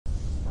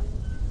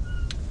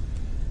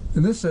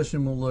In this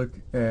session, we'll look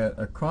at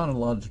a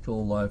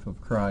chronological life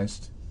of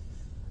Christ,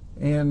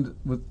 and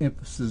with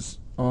emphasis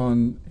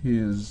on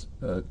his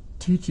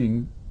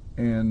teaching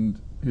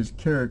and his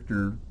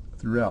character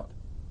throughout.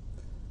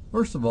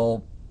 First of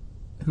all,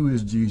 who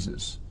is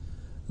Jesus?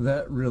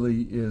 That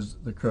really is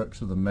the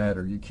crux of the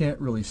matter. You can't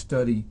really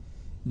study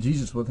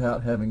Jesus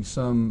without having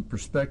some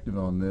perspective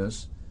on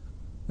this.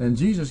 And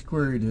Jesus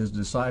queried his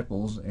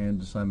disciples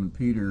and to Simon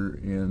Peter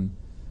in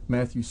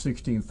Matthew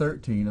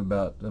 16:13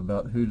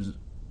 about who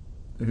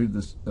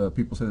the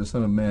people say the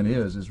Son of Man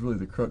is really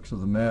the crux of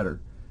the matter.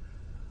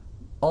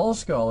 All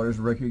scholars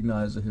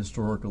recognize the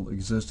historical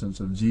existence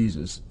of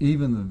Jesus,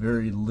 even the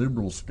very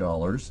liberal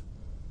scholars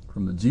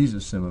from the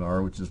Jesus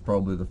Seminar, which is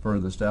probably the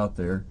furthest out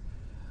there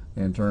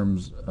in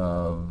terms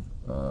of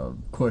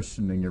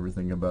questioning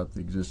everything about the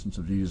existence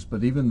of Jesus.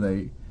 But even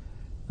they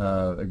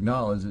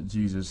acknowledge that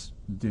Jesus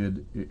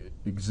did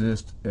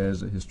exist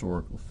as a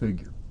historical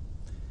figure.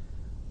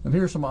 And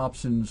here are some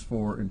options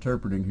for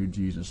interpreting who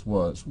Jesus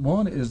was.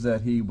 One is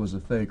that he was a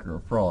fake or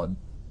a fraud.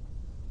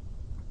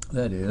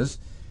 That is,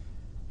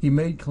 he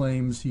made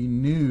claims he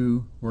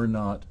knew were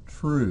not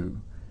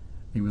true.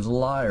 He was a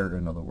liar,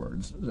 in other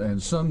words.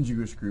 And some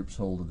Jewish groups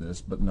hold to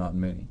this, but not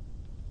many.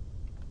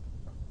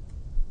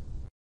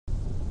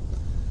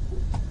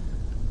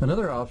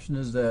 Another option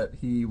is that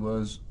he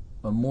was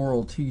a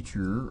moral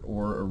teacher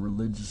or a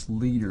religious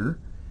leader.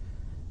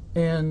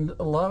 And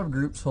a lot of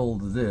groups hold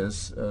to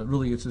this.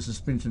 Really, it's a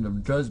suspension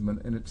of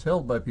judgment, and it's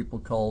held by people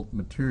called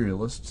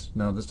materialists.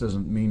 Now, this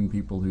doesn't mean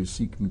people who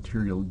seek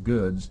material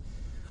goods.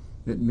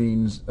 It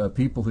means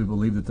people who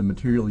believe that the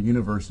material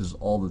universe is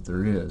all that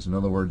there is. In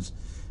other words,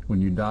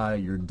 when you die,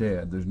 you're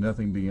dead. There's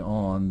nothing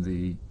beyond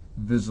the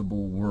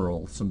visible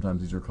world.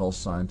 Sometimes these are called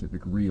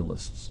scientific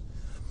realists.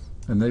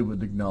 And they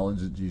would acknowledge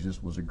that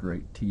Jesus was a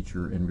great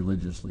teacher and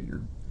religious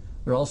leader.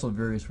 There are also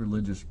various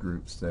religious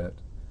groups that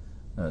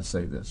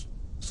say this.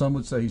 Some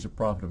would say he's a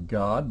prophet of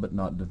God, but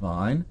not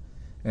divine,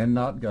 and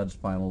not God's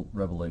final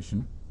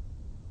revelation.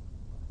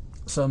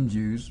 Some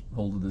Jews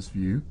hold to this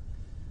view,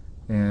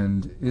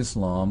 and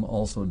Islam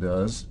also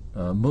does.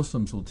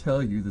 Muslims will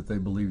tell you that they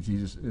believe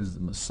Jesus is the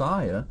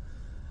Messiah,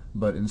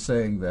 but in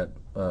saying that,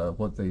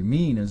 what they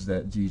mean is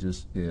that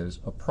Jesus is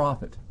a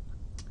prophet.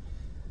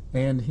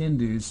 And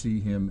Hindus see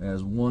him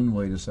as one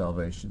way to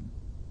salvation.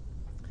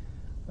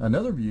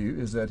 Another view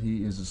is that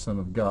he is the Son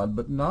of God,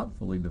 but not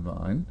fully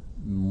divine.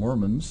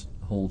 Mormons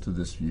hold to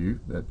this view,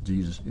 that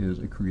Jesus is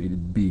a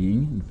created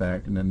being, in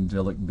fact, an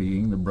angelic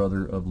being, the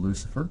brother of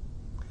Lucifer.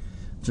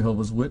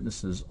 Jehovah's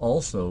Witnesses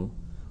also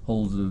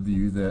hold the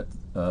view that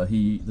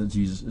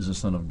Jesus is a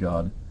Son of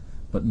God,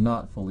 but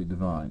not fully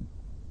divine.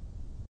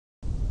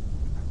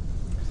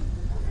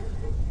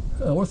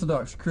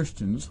 Orthodox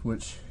Christians,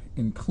 which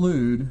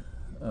include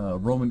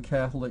Roman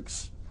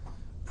Catholics,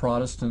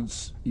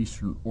 Protestants,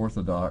 Eastern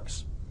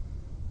Orthodox,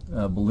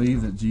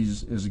 believe that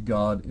Jesus is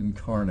God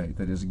incarnate,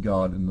 that is,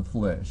 God in the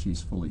flesh.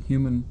 He's fully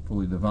human,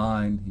 fully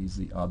divine. He's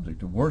the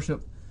object of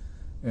worship,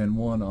 and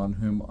one on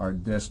whom our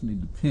destiny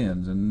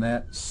depends. And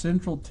that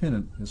central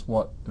tenet is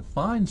what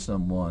defines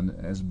someone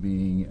as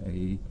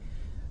being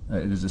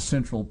it is a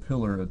central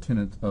pillar, a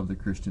tenet of the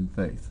Christian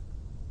faith.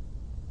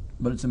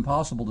 But it's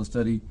impossible to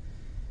study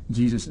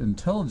Jesus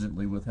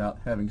intelligently without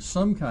having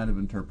some kind of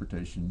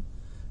interpretation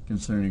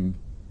concerning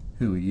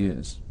who he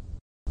is.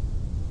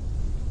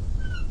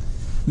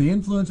 The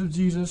influence of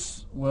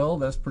Jesus, well,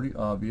 that's pretty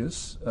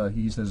obvious.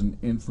 He has an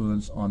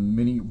influence on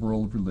many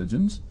world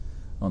religions.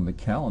 On the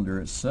calendar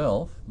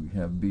itself, we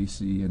have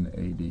BC and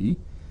AD.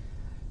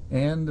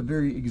 And the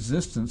very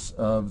existence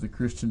of the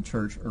Christian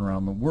church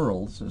around the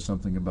world says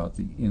something about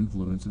the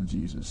influence of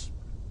Jesus.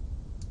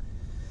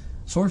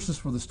 Sources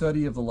for the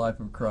study of the life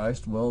of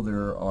Christ, well,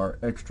 there are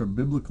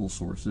extra-biblical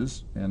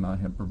sources, and I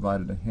have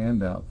provided a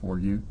handout for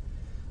you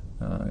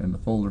in the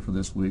folder for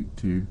this week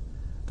to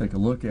take a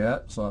look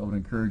at, so I would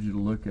encourage you to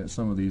look at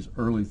some of these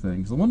early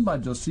things. The one by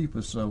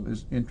Josephus, though,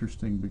 is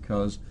interesting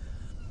because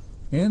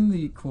in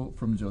the quote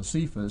from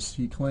Josephus,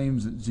 he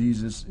claims that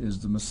Jesus is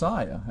the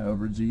Messiah.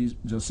 However,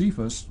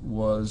 Josephus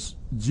was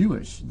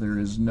Jewish. There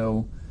is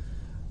no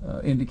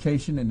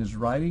indication in his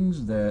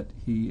writings that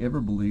he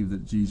ever believed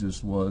that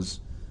Jesus was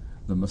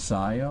the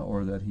Messiah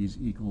or that he's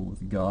equal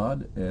with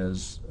God,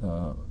 as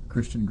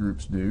Christian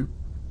groups do.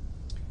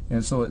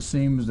 And so it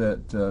seems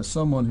that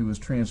someone who was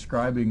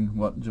transcribing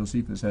what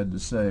Josephus had to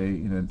say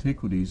in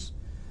Antiquities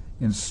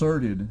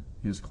inserted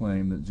his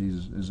claim that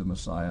Jesus is a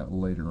Messiah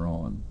later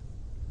on.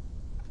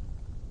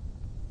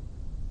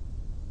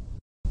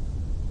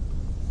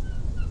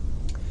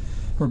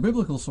 For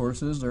biblical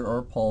sources, there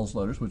are Paul's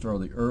letters, which are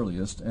the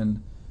earliest,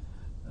 and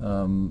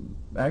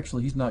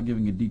actually he's not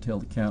giving a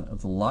detailed account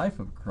of the life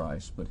of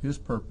Christ, but his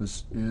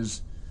purpose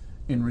is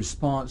in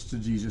response to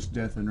Jesus'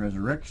 death and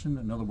resurrection.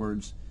 In other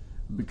words,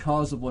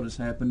 because of what has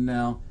happened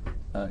now,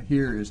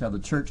 here is how the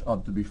church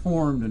ought to be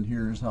formed, and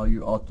here is how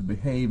you ought to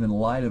behave in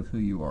light of who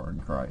you are in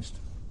Christ.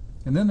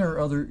 And then there are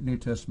other New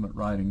Testament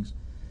writings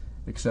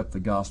except the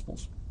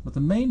Gospels. But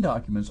the main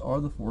documents are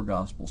the four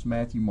Gospels,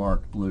 Matthew,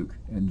 Mark, Luke,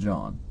 and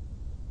John.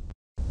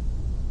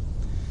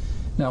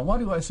 Now, why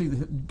do I see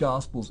the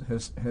Gospels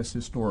as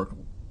historical?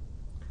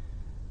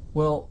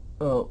 Well,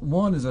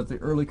 one is that the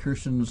early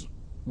Christians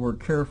were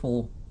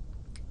careful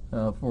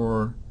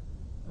for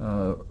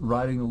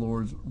writing the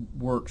Lord's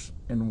works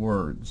and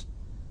words.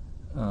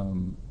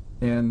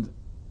 And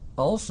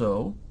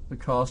also, the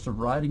cost of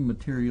writing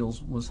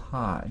materials was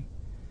high.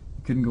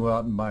 You couldn't go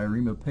out and buy a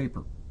ream of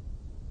paper.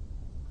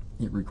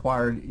 It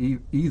required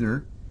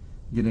either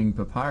getting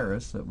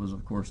papyrus, that was,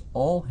 of course,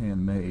 all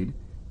handmade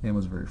and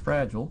was very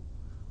fragile,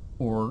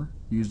 or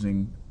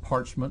using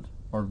parchment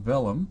or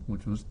vellum,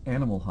 which was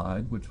animal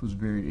hide, which was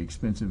very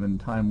expensive and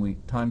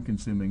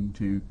time-consuming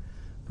to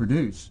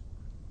produce.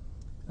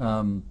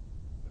 Another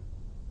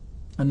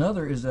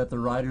is that the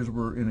writers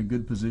were in a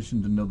good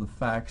position to know the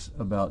facts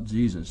about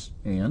Jesus,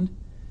 and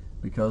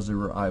because there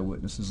were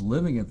eyewitnesses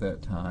living at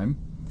that time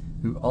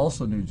who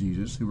also knew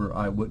Jesus, who were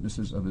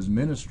eyewitnesses of his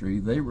ministry,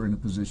 they were in a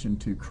position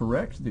to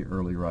correct the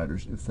early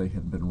writers if they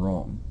had been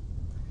wrong.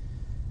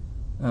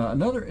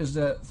 Another is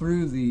that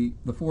through the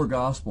four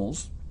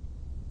Gospels,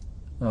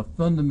 a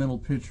fundamental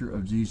picture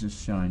of Jesus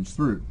shines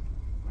through.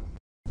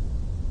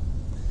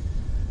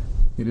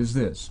 It is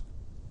this: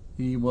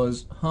 he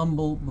was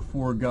humble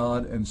before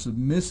God and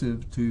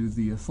submissive to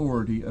the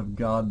authority of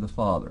God the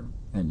Father,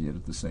 and yet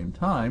at the same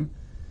time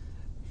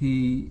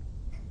he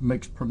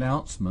makes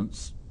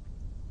pronouncements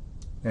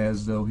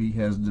as though he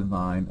has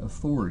divine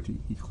authority.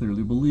 He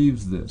clearly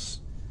believes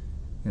this.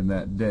 In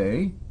that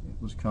day, it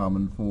was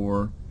common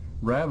for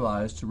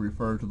rabbis to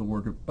refer to the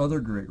work of other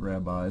great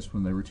rabbis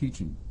when they were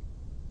teaching.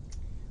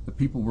 The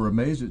people were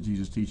amazed at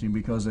Jesus' teaching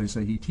because they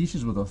say he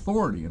teaches with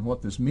authority, and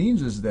what this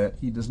means is that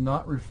he does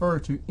not refer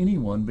to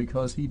anyone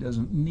because he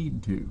doesn't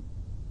need to.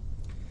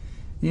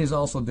 He is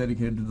also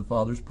dedicated to the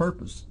Father's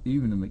purpose,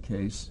 even in the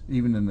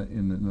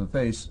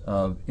face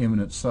of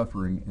imminent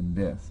suffering and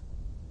death.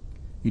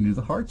 He knew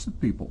the hearts of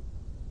people.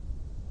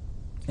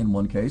 In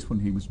one case,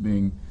 when he was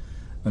being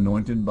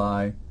anointed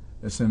by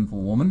a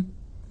sinful woman,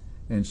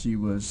 and she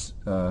was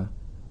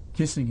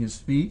kissing his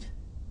feet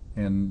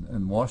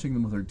and washing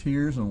them with her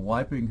tears and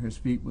wiping his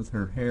feet with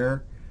her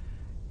hair,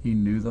 he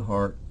knew the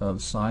heart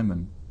of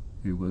Simon,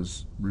 who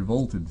was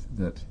revolted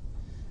that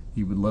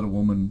he would let a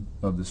woman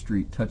of the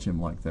street touch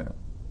him like that.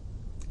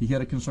 He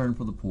had a concern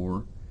for the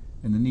poor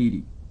and the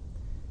needy.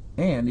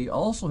 And he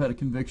also had a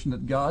conviction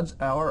that God's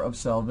hour of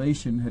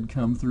salvation had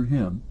come through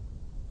him.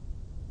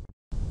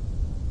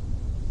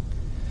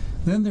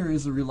 Then there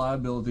is the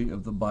reliability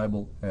of the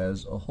Bible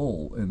as a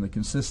whole and the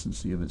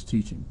consistency of its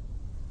teaching.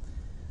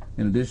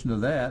 In addition to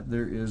that,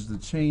 there is the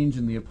change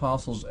in the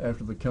apostles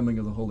after the coming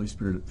of the Holy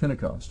Spirit at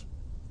Pentecost.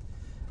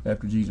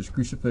 After Jesus'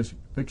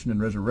 crucifixion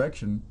and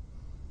resurrection,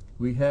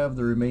 we have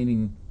the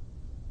remaining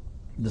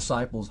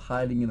disciples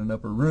hiding in an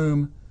upper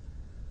room,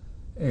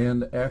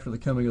 and after the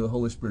coming of the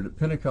Holy Spirit at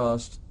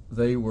Pentecost,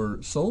 they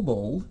were so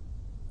bold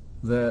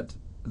that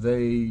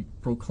they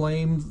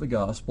proclaimed the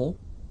gospel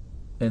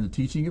and the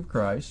teaching of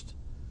Christ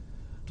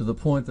to the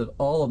point that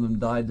all of them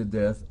died the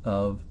death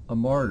of a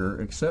martyr,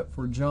 except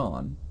for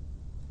John.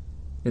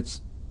 It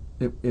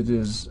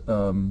is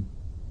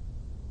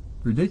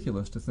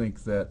ridiculous to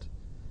think that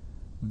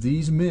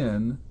these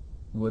men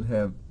would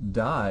have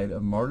died a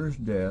martyr's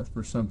death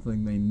for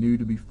something they knew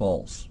to be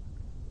false.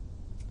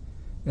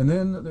 And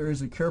then there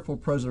is a careful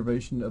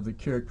preservation of the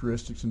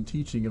characteristics and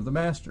teaching of the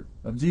Master,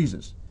 of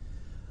Jesus.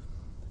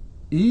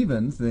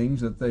 Even things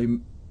that they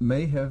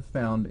may have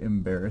found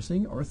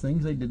embarrassing or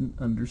things they didn't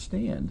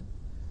understand,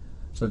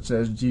 such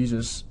as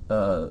Jesus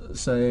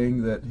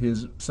saying that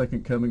his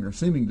second coming, or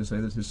seeming to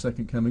say that his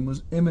second coming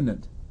was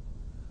imminent,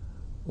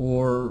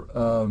 or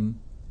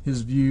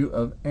his view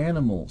of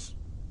animals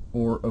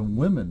or of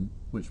women,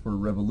 which were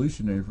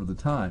revolutionary for the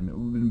time. It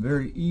would have been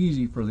very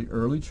easy for the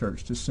early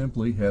church to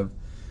simply have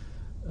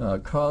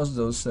caused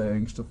those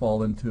sayings to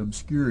fall into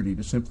obscurity,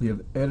 to simply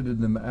have edited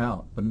them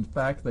out. But in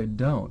fact, they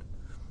don't.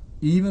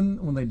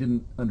 Even when they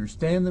didn't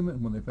understand them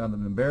and when they found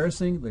them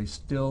embarrassing, they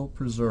still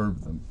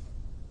preserved them.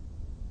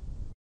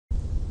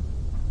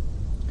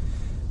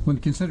 When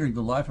considering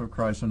the life of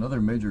Christ,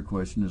 another major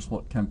question is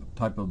what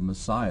type of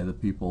Messiah the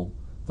people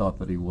thought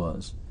that he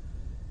was.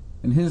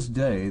 In his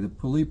day, the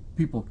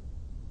people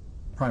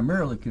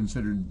primarily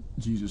considered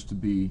Jesus to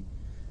be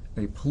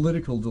a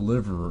political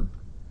deliverer,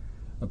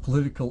 a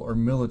political or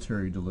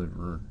military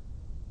deliverer.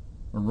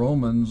 The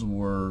Romans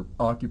were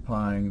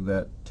occupying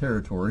that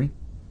territory.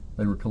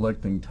 They were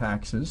collecting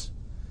taxes,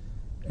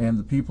 and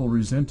the people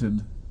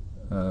resented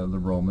the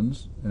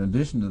Romans. In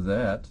addition to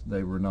that,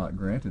 they were not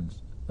granted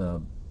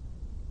the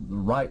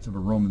rights of a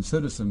Roman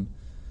citizen,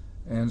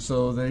 and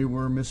so they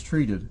were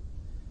mistreated.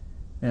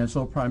 And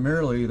so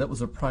primarily, that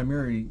was a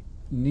primary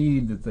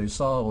need that they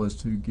saw, was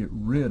to get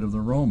rid of the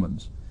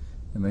Romans.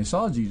 And they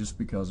saw Jesus,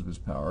 because of his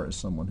power, as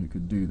someone who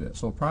could do that.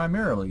 So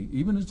primarily,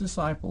 even his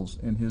disciples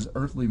in his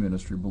earthly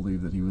ministry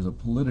believed that he was a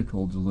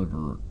political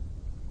deliverer,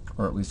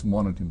 or at least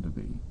wanted him to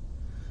be.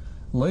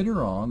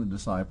 Later on, the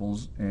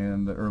disciples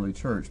and the early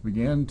church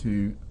began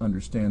to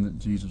understand that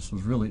Jesus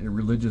was really a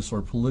religious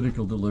or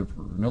political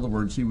deliverer. In other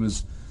words, he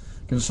was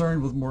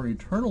concerned with more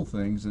eternal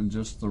things than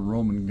just the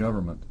Roman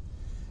government.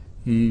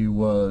 He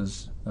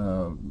was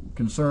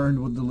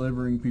concerned with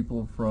delivering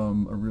people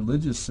from a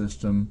religious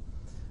system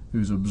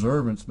whose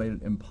observance made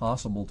it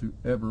impossible to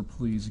ever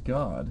please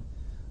God.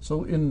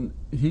 So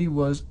he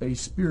was a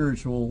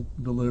spiritual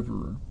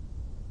deliverer.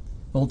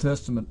 Old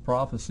Testament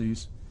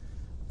prophecies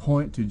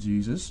point to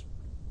Jesus.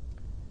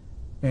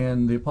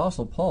 And the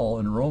Apostle Paul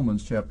in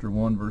Romans chapter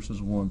 1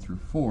 verses 1 through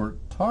 4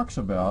 talks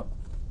about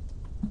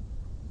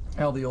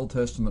how the Old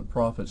Testament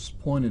prophets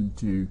pointed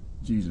to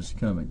Jesus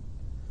coming.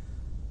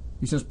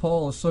 He says,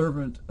 Paul, a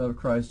servant of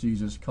Christ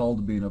Jesus, called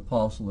to be an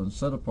apostle and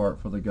set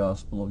apart for the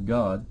gospel of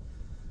God,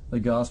 the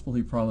gospel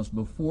he promised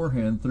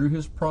beforehand through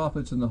his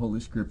prophets in the Holy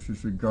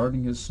Scriptures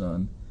regarding his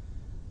Son,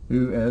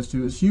 who as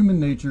to his human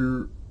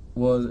nature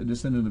was a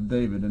descendant of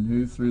David, and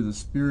who through the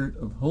Spirit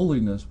of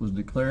holiness was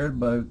declared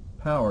by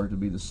power to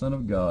be the Son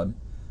of God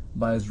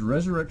by his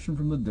resurrection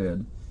from the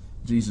dead,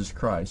 Jesus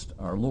Christ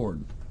our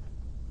Lord.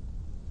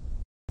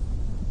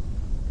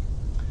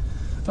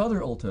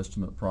 Other Old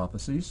Testament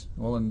prophecies,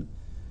 well, in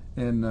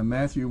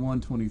Matthew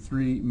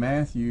 1:23,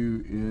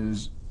 Matthew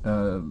is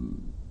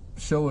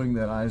showing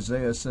that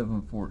Isaiah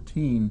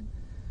 7:14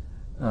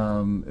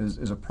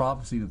 is a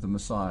prophecy that the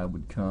Messiah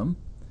would come.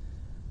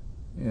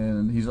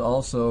 And he's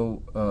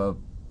also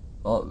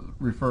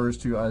refers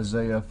to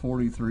Isaiah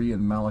 43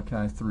 and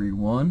Malachi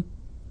 3:1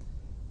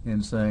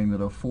 in saying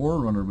that a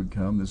forerunner would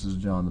come. This is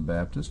John the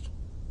Baptist.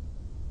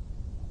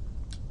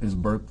 His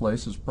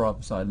birthplace is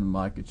prophesied in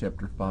Micah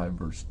chapter 5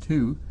 verse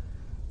 2.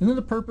 And then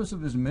the purpose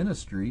of his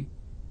ministry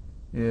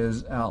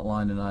is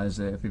outlined in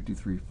Isaiah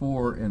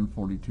 53:4 and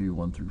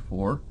 42:1 through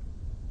 4.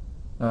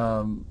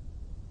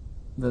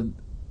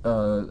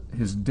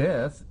 His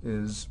death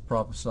is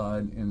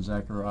prophesied in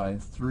Zechariah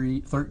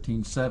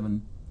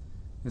 13:7,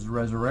 his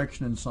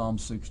resurrection in Psalm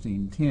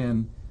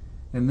 16:10,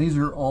 and these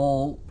are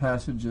all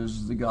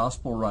passages the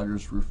gospel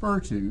writers refer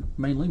to,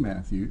 mainly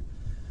Matthew,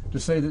 to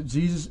say that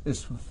Jesus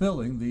is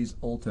fulfilling these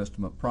Old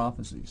Testament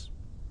prophecies.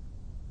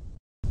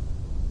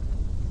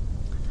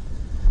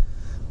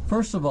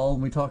 First of all,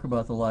 when we talk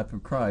about the life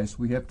of Christ,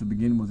 we have to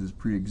begin with his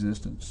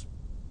pre-existence.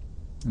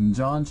 In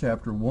John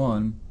chapter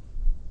 1,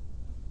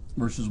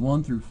 verses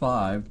 1 through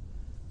 5,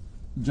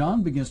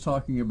 John begins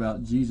talking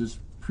about Jesus'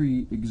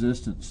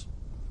 pre-existence.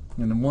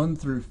 And in 1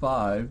 through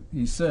 5,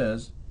 he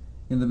says,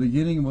 in the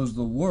beginning was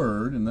the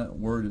Word, and that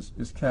word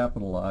is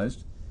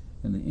capitalized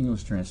in the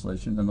English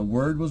translation, and the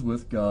Word was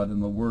with God,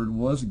 and the Word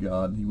was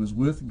God. He was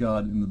with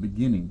God in the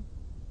beginning.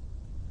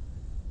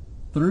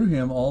 Through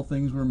him all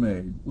things were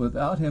made.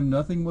 Without him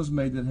nothing was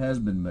made that has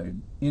been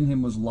made. In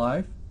him was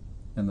life,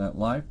 and that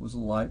life was the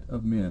light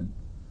of men.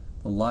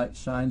 The light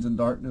shines in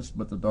darkness,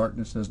 but the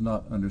darkness has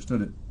not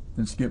understood it.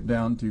 Then skip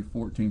down to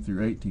 14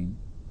 through 18.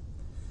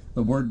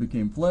 The Word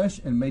became flesh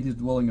and made his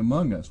dwelling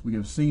among us. We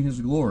have seen his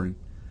glory,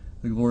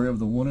 the glory of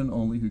the one and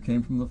only who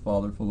came from the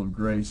Father, full of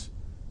grace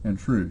and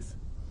truth.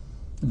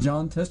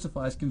 John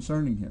testifies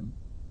concerning him.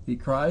 He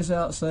cries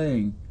out,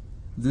 saying,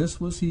 this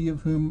was he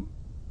of whom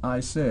I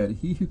said,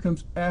 he who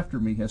comes after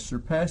me has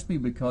surpassed me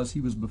because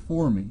he was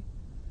before me.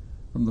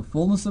 From the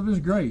fullness of his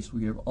grace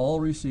we have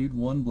all received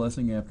one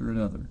blessing after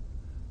another.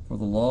 For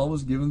the law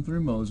was given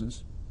through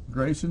Moses,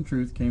 grace and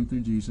truth came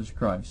through Jesus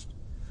Christ.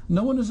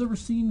 No one has ever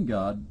seen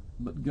God,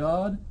 but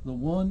God, the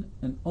one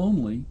and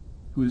only,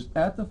 who is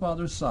at the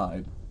Father's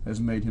side, has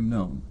made him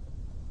known.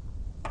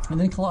 And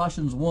then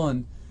Colossians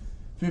 1,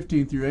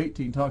 15 through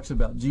 18 talks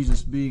about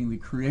Jesus being the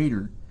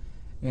creator,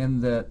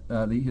 and that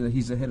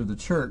he's the head of the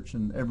church,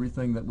 and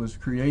everything that was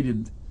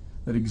created,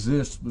 that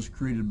exists, was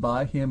created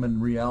by him,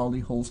 and reality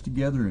holds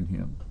together in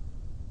him.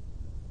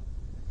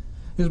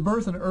 His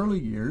birth and early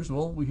years,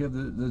 well, we have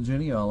the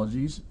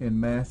genealogies in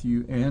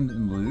Matthew and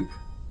in Luke,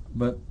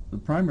 but the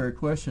primary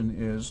question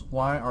is,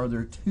 why are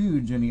there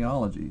two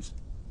genealogies?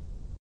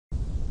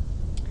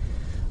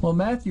 Well,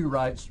 Matthew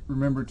writes,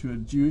 remember, to a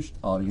Jewish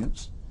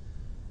audience,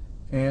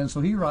 and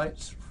so he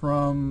writes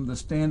from the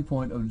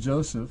standpoint of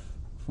Joseph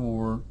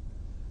for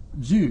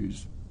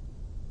Jews.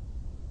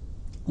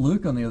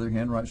 Luke, on the other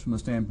hand, writes from the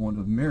standpoint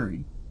of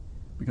Mary,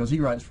 because he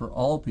writes for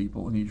all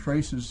people, and he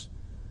traces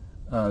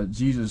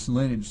Jesus'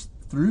 lineage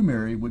through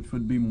Mary, which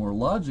would be more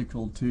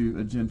logical to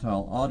a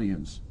Gentile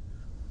audience.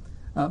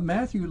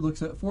 Matthew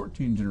looks at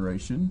 14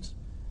 generations.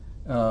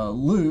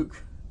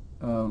 Luke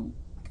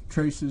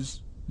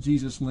traces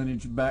Jesus'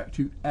 lineage back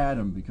to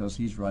Adam, because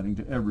he's writing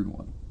to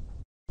everyone.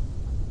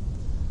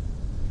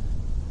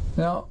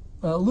 Now,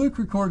 Luke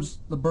records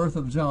the birth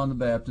of John the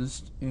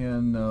Baptist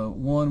in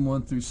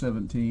 1 through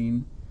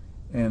 17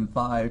 and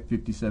 5,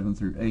 57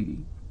 through 80.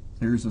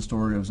 Here's the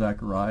story of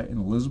Zechariah and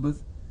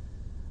Elizabeth.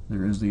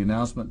 There is the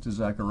announcement to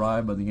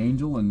Zechariah by the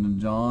angel, and then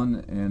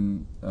John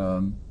and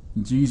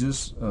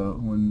Jesus,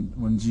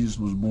 when Jesus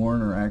was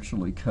born, are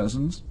actually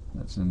cousins.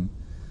 That's in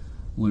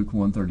Luke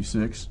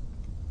 1:36.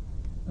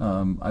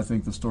 I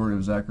think the story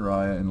of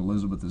Zechariah and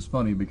Elizabeth is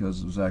funny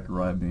because of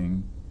Zechariah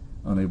being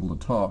unable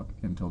to talk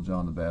until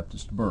John the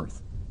Baptist's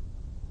birth,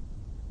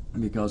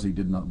 because he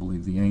did not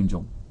believe the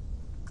angel.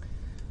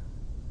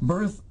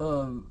 Birth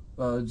of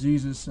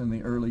Jesus in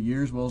the early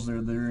years? Well,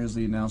 there is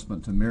the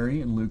announcement to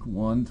Mary in Luke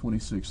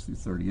 1:26 through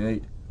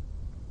 38.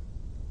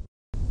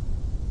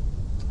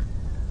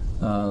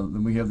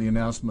 Then we have the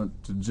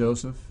announcement to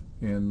Joseph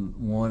in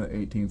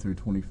 1:18 through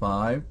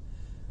 25.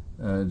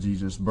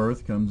 Jesus'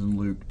 birth comes in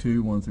Luke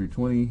 2:1 through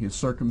 20. His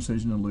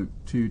circumcision in Luke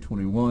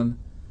 2:21,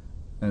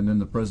 and then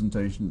the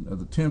presentation of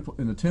the temple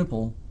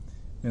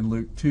in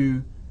Luke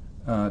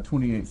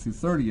 2:28 through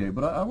 38.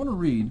 But I want to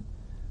read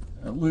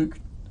Luke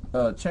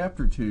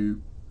chapter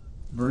 2,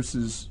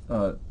 verses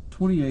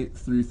 28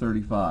 through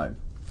 35.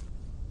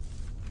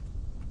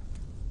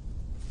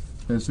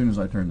 As soon as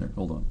I turn there,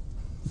 hold on.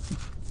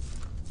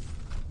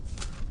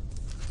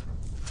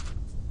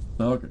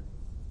 Okay.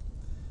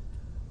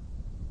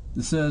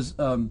 It says,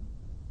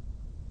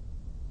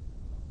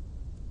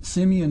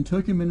 Simeon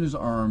took him in his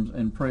arms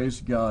and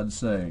praised God,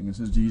 saying, this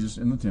is Jesus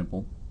in the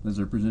temple, as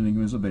they're presenting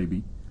him as a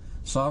baby,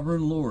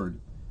 Sovereign Lord,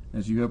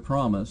 as you have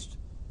promised,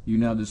 you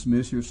now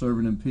dismiss your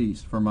servant in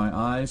peace, for my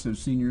eyes have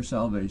seen your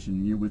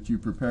salvation, which you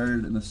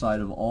prepared in the sight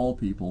of all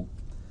people,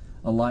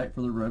 a light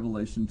for the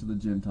revelation to the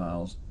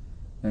Gentiles,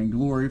 and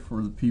glory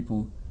for the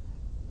people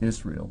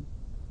Israel.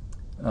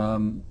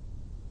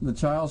 The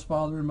child's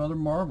father and mother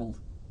marveled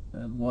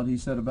at what he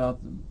said about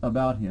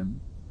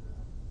him.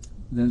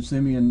 Then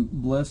Simeon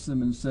blessed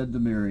them and said to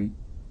Mary,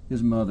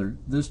 his mother,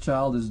 this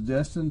child is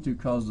destined to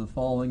cause the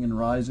falling and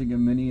rising of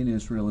many in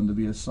Israel, and to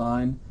be a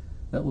sign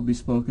that will be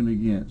spoken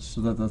against,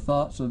 so that the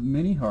thoughts of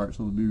many hearts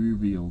will be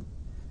revealed,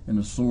 and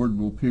a sword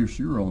will pierce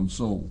your own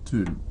soul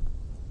too.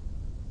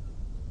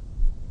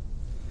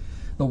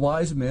 The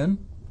wise men,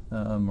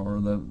 come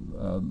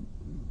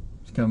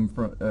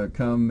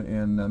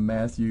in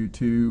Matthew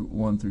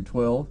 2:1 through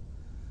 12.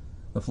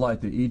 The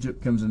flight to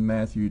Egypt comes in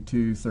Matthew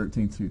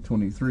 2:13 through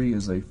 23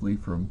 as they flee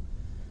from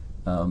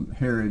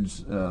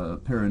Herod's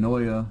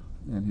paranoia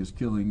and his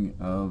killing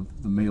of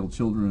the male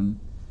children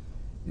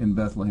in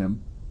Bethlehem.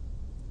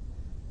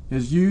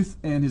 His youth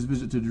and his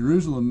visit to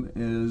Jerusalem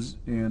is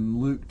in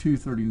Luke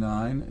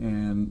 2:39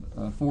 and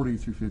 40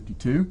 through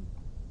 52.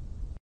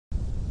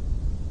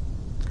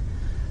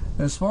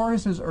 As far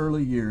as his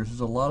early years,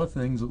 there's a lot of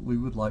things that we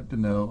would like to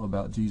know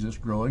about Jesus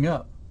growing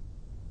up.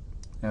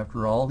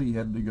 After all, he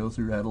had to go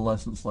through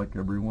adolescence like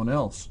everyone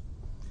else.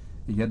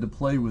 He had to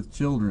play with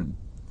children.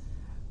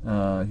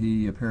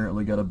 He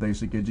apparently got a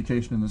basic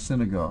education in the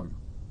synagogue.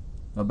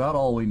 About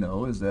all we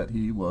know is that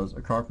he was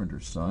a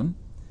carpenter's son,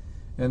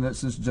 and that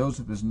since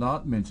Joseph is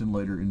not mentioned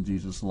later in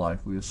Jesus'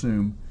 life, we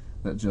assume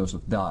that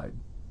Joseph died.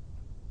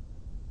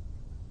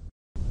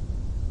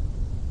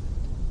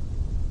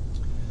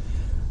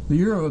 The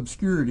year of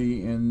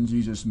obscurity in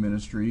Jesus'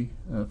 ministry.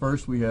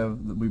 First, we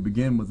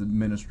begin with the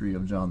ministry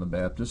of John the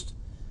Baptist.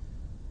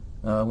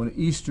 When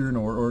Eastern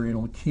or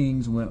Oriental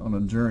kings went on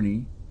a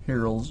journey,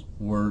 heralds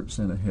were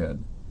sent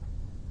ahead.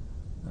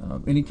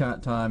 Any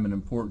time an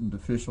important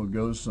official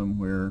goes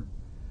somewhere,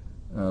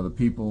 the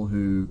people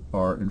who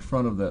are in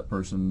front of that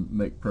person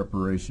make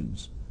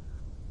preparations.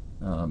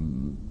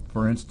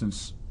 For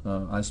instance,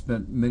 I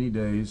spent many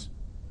days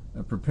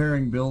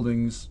preparing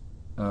buildings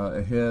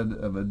ahead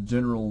of a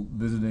general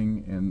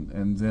visiting,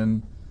 and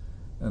then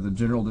the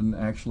general didn't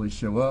actually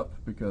show up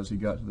because he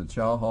got to the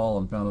chow hall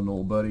and found an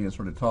old buddy and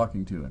started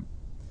talking to him.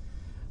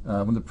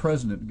 When the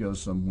president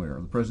goes somewhere,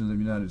 the president of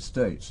the United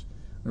States,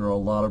 there are a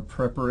lot of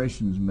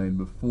preparations made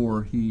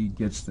before he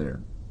gets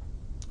there.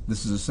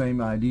 This is the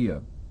same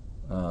idea.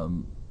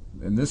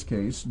 In this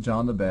case,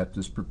 John the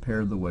Baptist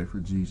prepared the way for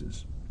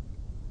Jesus.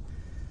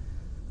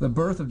 The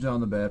birth of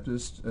John the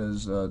Baptist,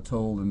 as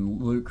told in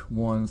Luke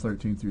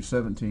 1:13 through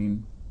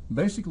 17,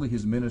 basically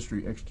his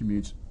ministry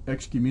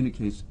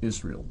excommunicates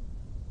Israel.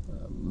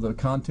 The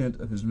content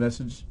of his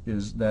message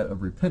is that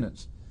of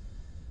repentance.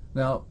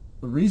 Now,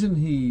 the reason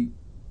he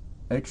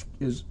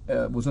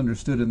was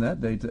understood in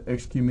that day to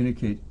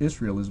excommunicate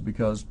Israel is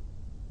because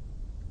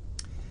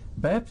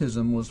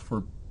baptism was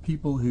for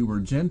people who were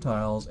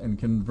Gentiles and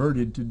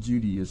converted to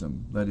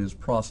Judaism, that is,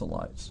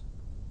 proselytes.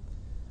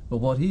 But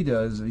what he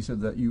does, he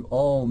said that you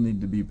all need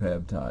to be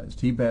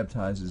baptized. He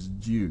baptizes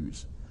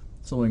Jews.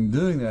 So in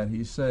doing that,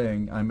 he's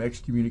saying, I'm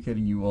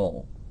excommunicating you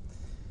all.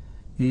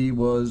 He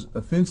was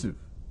offensive.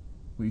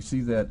 We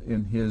see that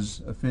in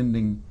his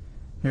offending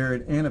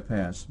Herod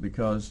Antipas,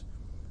 because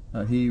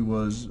he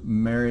was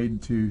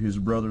married to his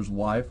brother's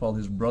wife while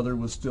his brother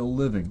was still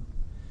living.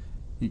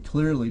 He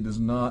clearly does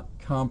not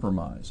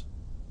compromise.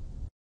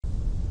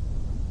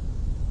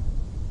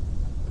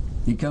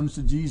 He comes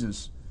to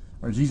Jesus,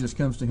 or Jesus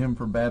comes to him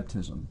for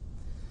baptism.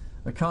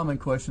 A common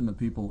question that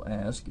people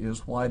ask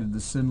is, why did the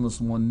sinless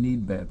one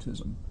need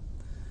baptism?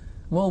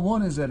 Well,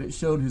 one is that it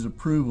showed his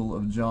approval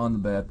of John the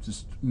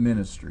Baptist's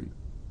ministry.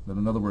 That,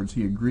 in other words,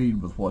 he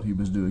agreed with what he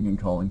was doing in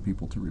calling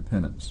people to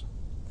repentance.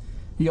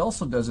 He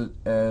also does it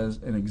as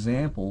an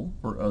example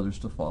for others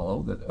to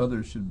follow, that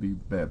others should be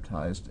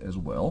baptized as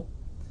well.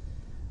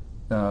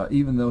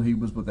 Even though he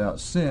was without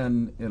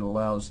sin, it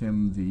allows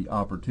him the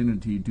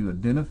opportunity to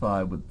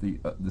identify with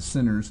the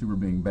sinners who were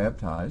being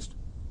baptized.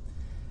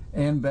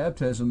 And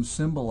baptism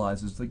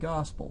symbolizes the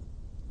gospel.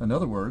 In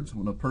other words,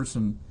 when a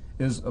person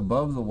is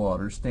above the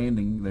water,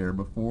 standing there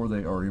before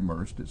they are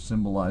immersed. It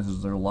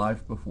symbolizes their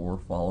life before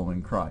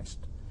following Christ.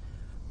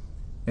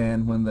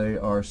 And when they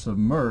are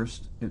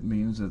submersed, it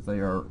means that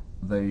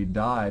they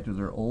die to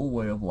their old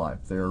way of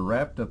life. They are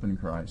wrapped up in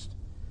Christ.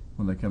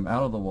 When they come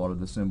out of the water,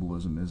 the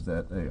symbolism is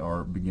that they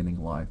are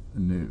beginning life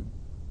anew,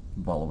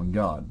 following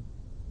God.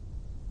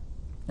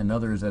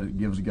 Another is that it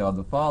gives God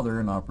the Father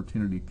an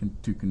opportunity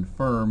to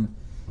confirm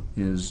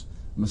his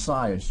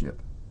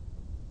messiahship.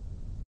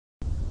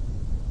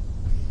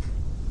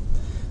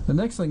 The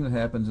next thing that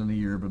happens in the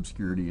year of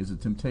obscurity is the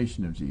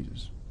temptation of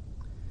Jesus.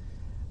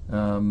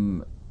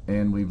 And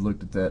we've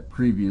looked at that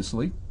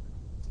previously.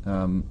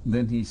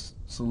 Then he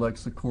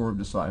selects the core of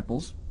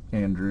disciples: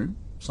 Andrew,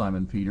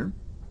 Simon Peter,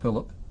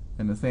 Philip,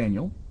 and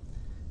Nathaniel.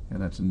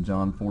 And that's in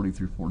John 40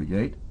 through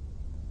 48.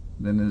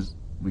 Then as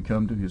we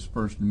come to his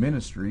first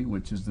ministry,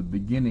 which is the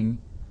beginning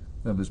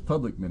of his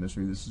public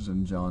ministry, this is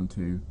in John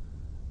 2,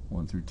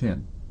 1 through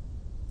 10.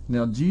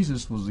 Now,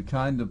 Jesus was the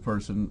kind of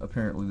person,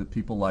 apparently, that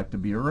people liked to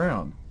be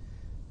around.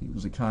 He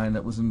was the kind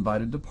that was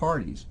invited to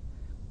parties,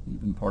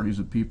 even parties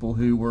of people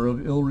who were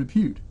of ill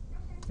repute.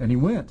 And he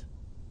went.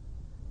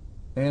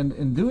 And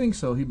in doing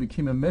so, he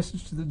became a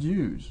message to the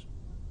Jews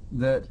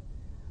that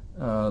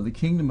the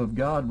kingdom of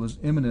God was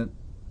imminent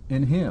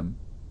in him,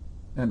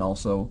 and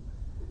also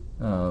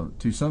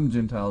to some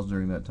Gentiles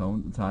during that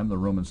time, the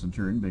Roman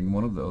centurion being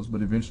one of those,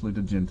 but eventually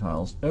to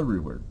Gentiles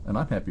everywhere. And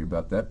I'm happy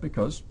about that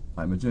because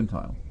I'm a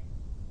Gentile.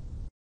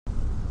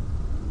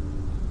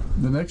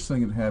 The next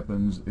thing that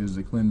happens is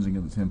the cleansing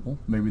of the temple.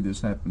 Maybe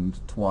this happened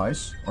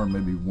twice or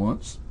maybe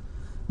once.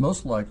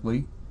 Most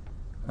likely,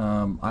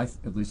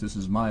 at least this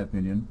is my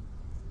opinion,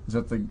 is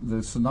that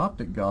the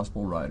synoptic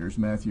gospel writers,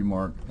 Matthew,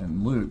 Mark,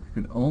 and Luke,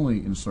 could only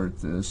insert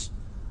this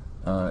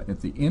at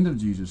the end of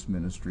Jesus'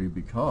 ministry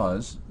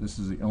because this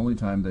is the only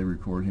time they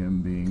record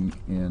him being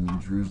in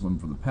Jerusalem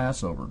for the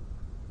Passover.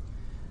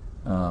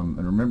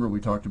 And remember, we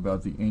talked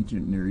about the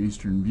ancient Near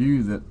Eastern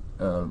view that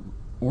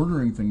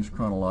ordering things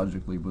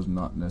chronologically was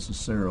not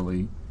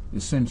necessarily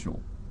essential.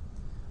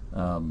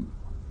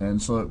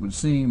 And so it would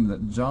seem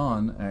that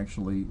John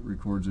actually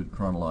records it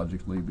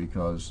chronologically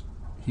because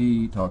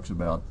he talks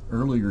about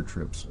earlier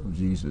trips of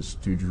Jesus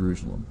to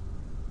Jerusalem.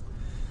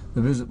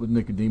 The visit with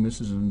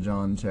Nicodemus is in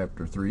John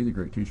chapter 3, the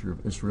great teacher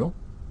of Israel.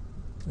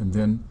 And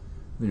then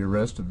the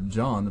arrest of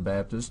John the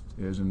Baptist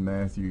is in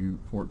Matthew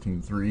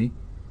 14:3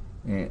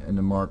 and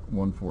in Mark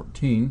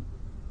 1:14.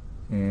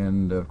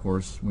 And of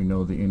course, we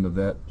know the end of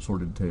that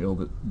sordid tale,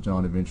 that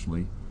John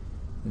eventually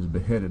is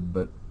beheaded.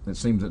 But it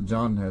seems that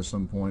John has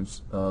some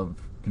points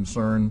of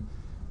concern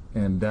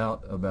and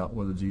doubt about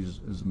whether Jesus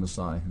is the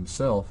Messiah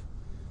himself,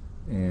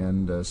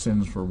 and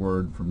sends for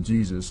word from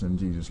Jesus, and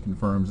Jesus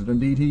confirms that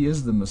indeed he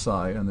is the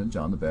Messiah and that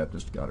John the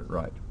Baptist got it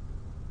right.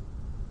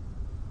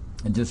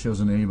 It just shows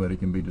that anybody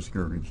can be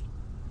discouraged.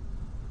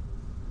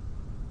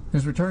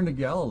 His return to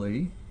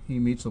Galilee, he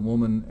meets a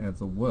woman at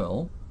the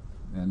well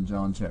in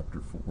John chapter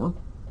 4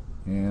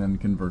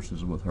 and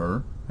converses with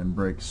her and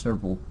breaks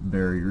several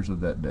barriers of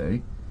that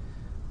day.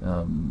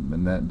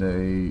 In that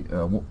day,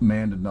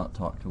 man did not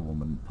talk to a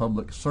woman in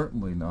public,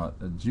 certainly not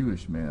a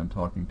Jewish man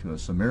talking to a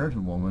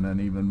Samaritan woman,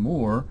 and even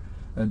more,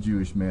 a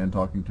Jewish man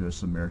talking to a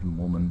Samaritan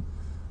woman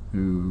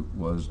who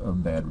was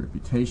of bad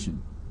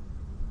reputation.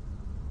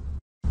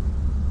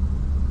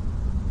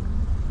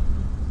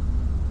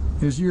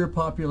 His year of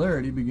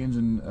popularity begins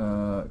in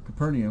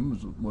Capernaum.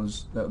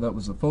 That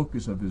was the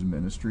focus of his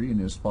ministry, and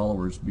his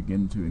followers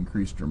begin to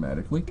increase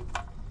dramatically.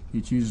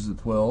 He chooses the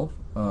 12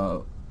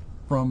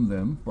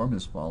 from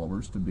his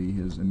followers, to be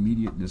his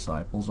immediate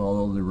disciples,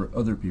 although there were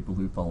other people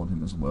who followed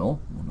him as well.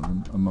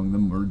 Among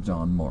them were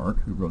John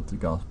Mark, who wrote the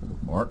Gospel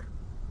of Mark.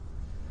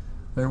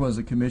 There was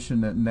a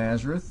commission at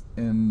Nazareth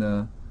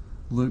in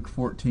Luke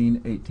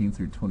 14:18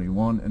 through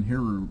 21, and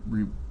here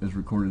is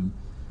recorded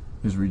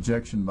his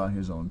rejection by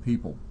his own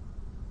people.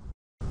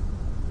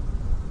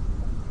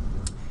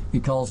 He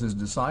calls his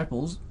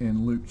disciples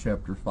in Luke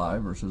chapter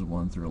 5, verses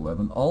 1 through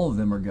 11. All of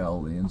them are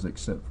Galileans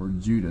except for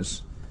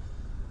Judas,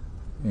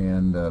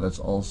 and that's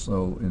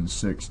also in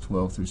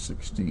 6:12 through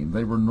 16.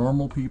 They were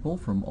normal people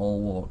from all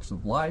walks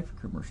of life: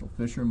 commercial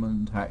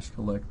fishermen, tax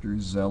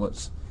collectors,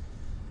 zealots.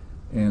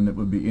 And it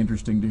would be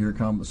interesting to hear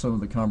some of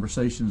the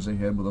conversations they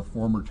had with a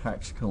former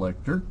tax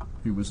collector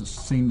who was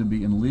seen to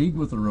be in league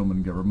with the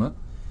Roman government,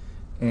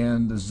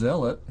 and a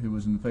zealot who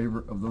was in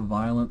favor of the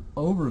violent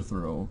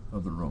overthrow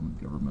of the Roman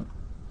government.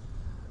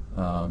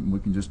 We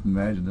can just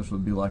imagine this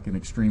would be like an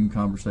extreme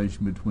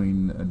conversation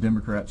between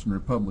Democrats and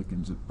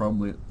Republicans. It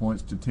probably at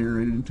points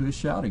deteriorated into a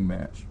shouting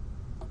match,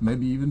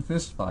 maybe even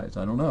fist fights.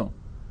 I don't know.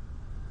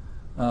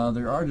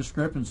 There are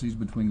discrepancies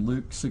between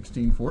Luke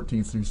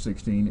 16:14 through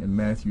 16 and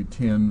Matthew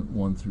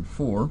 10:1 through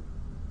 4.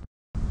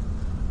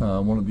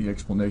 One of the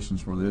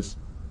explanations for this: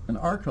 in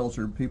our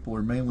culture, people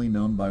are mainly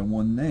known by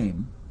one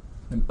name.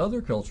 In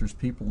other cultures,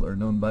 people are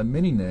known by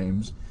many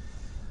names.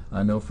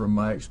 I know from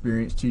my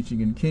experience teaching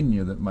in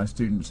Kenya that my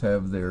students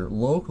have their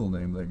local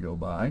name they go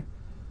by,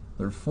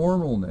 their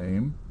formal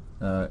name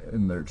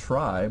in their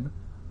tribe,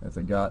 that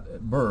they got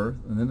at birth,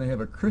 and then they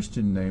have a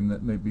Christian name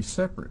that may be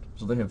separate.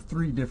 So they have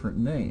 3 different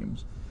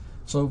names.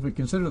 So if we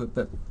consider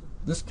that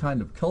this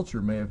kind of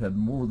culture may have had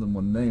more than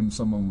one name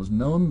someone was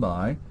known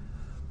by,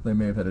 they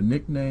may have had a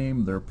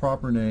nickname, their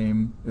proper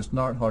name, it's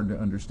not hard to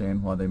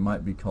understand why they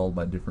might be called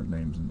by different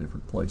names in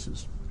different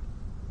places.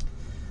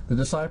 The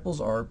disciples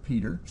are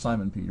Peter,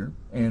 Simon Peter,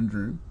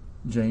 Andrew,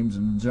 James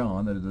and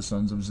John, that are the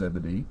sons of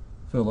Zebedee,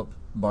 Philip,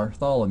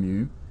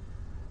 Bartholomew,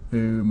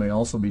 who may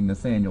also be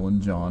Nathaniel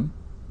and John,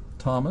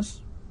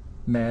 Thomas,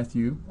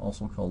 Matthew,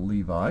 also called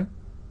Levi,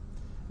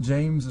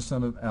 James the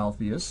son of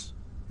Alphaeus,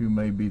 who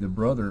may be the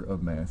brother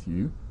of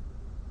Matthew,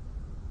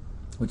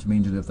 which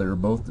means that if they were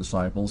both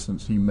disciples,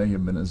 since he may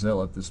have been a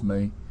zealot, this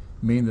may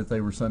mean that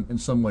they were in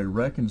some way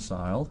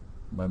reconciled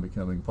by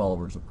becoming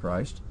followers of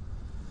Christ.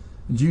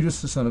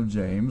 Judas the son of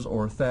James,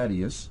 or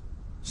Thaddeus,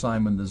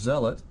 Simon the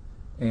Zealot,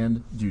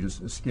 and Judas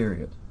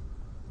Iscariot.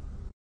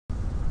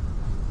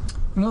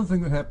 Another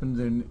thing that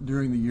happened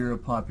during the year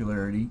of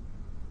popularity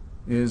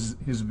is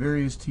his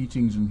various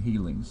teachings and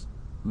healings.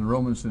 The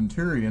Roman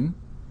centurion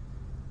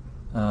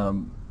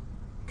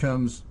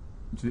comes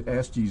to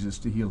ask Jesus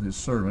to heal his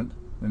servant.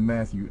 In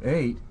Matthew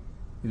 8,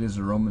 it is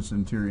the Roman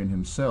centurion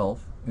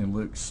himself. In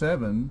Luke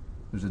 7,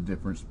 there's a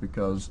difference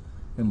because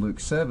in Luke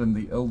 7,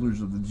 the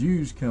elders of the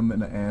Jews come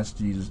and ask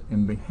Jesus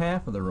in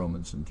behalf of the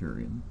Roman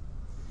centurion.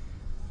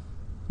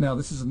 Now,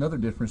 this is another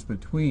difference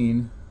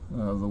between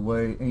the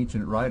way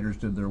ancient writers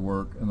did their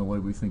work and the way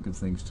we think of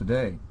things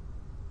today.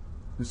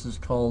 This is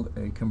called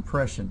a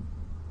compression,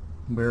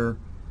 where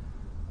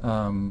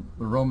the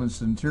Roman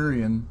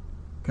centurion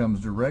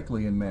comes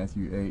directly in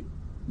Matthew 8,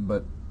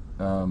 but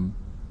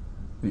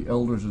the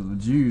elders of the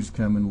Jews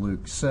come in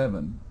Luke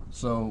 7.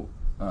 So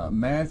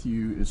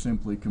Matthew is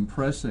simply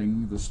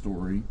compressing the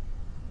story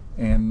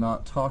and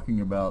not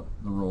talking about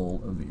the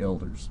role of the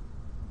elders.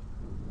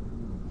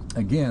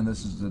 Again,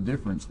 this is the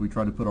difference. We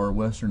try to put our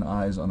Western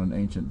eyes on an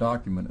ancient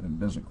document and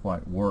it doesn't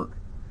quite work.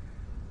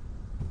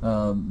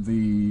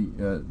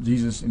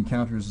 Jesus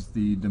encounters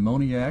the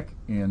demoniac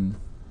in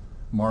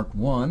Mark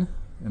 1.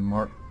 In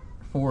Mark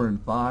 4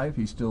 and 5,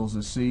 he stills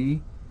the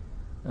sea.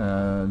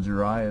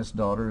 Jairus'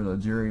 daughter,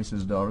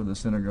 the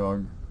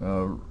synagogue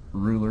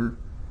ruler,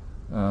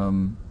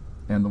 and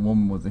the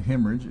woman with the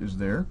hemorrhage is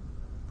there.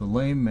 The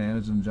lame man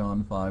is in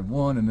John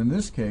 5:1, and in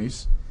this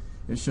case,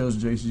 it shows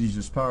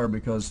Jesus' power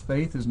because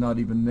faith is not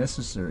even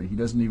necessary. He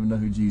doesn't even know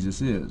who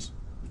Jesus is.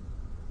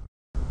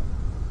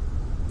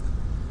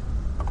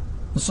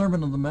 The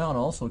Sermon on the Mount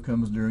also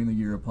comes during the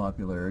year of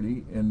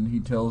popularity, and he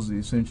tells the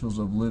essentials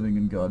of living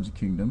in God's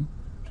kingdom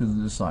to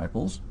the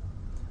disciples.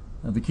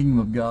 The kingdom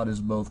of God is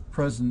both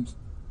present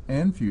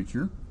and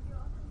future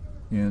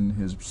in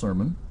his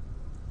sermon.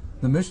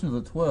 The mission of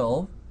the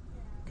 12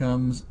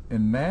 comes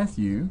in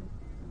Matthew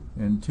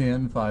in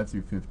 10:5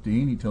 through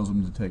 15. He tells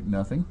them to take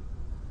nothing.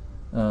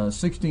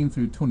 16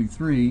 through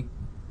 23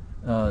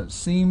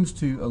 seems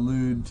to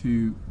allude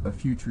to a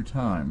future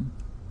time.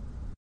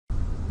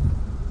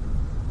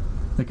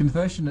 The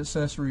confession at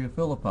Caesarea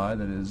Philippi,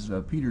 that is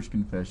Peter's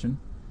confession,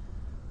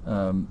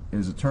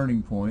 is a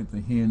turning point, the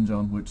hinge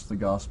on which the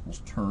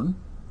Gospels turn.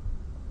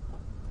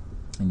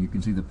 And you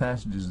can see the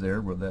passages there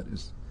where that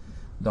is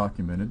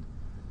documented.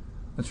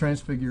 The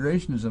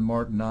Transfiguration is in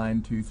Mark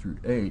 9:2 through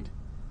 8.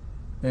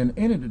 And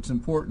in it, it's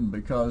important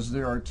because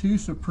there are 2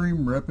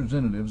 supreme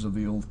representatives of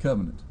the Old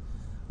Covenant.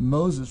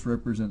 Moses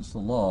represents the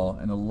law,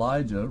 and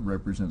Elijah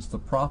represents the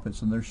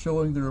prophets, and they're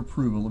showing their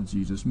approval of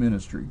Jesus'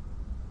 ministry.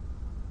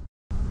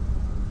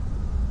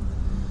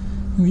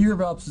 In the year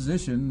of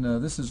opposition,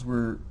 this is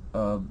where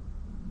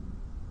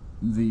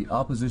the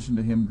opposition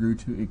to him grew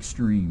to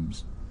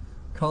extremes.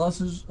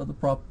 Causes of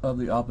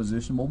the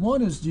opposition. Well,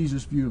 one is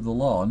Jesus' view of the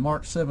law. In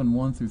Mark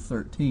 7:1 through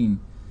 13,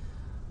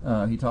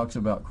 he talks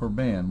about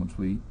Korban, which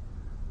we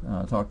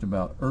talked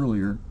about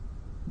earlier.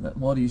 That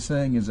what he's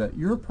saying is that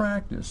your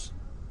practice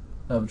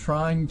of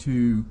trying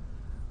to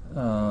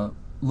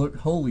look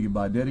holy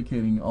by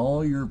dedicating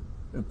all your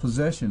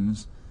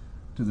possessions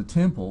to the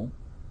temple,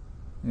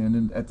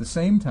 and at the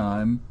same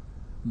time,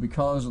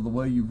 because of the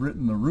way you've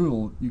written the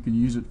rule, you can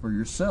use it for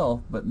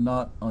yourself, but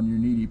not on your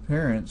needy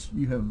parents.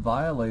 You have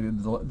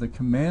violated the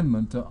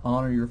commandment to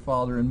honor your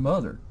father and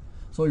mother.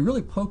 So he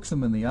really pokes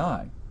them in the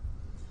eye.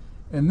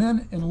 And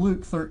then in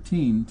Luke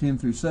 13:10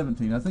 through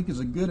 17, I think is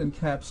a good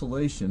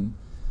encapsulation,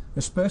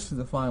 especially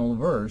the final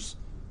verse,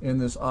 in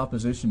this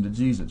opposition to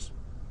Jesus.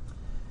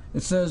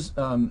 It says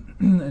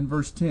in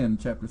verse 10,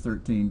 chapter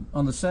 13,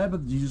 "On the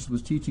Sabbath Jesus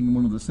was teaching in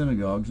one of the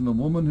synagogues, and a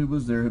woman who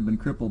was there had been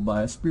crippled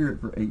by a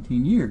spirit for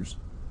 18 years.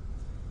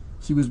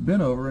 She was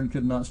bent over and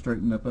could not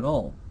straighten up at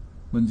all.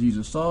 When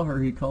Jesus saw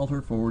her, he called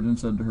her forward and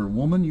said to her,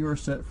 'Woman, you are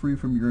set free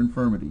from your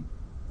infirmity.'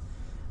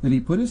 Then he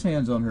put his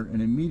hands on her, and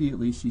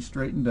immediately she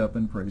straightened up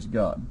and praised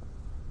God."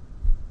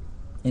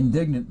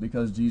 Indignant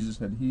because Jesus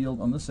had healed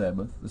on the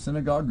Sabbath, the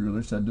synagogue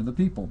ruler said to the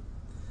people,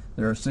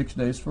 "There are 6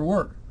 days for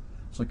work,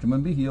 so come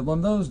and be healed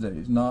on those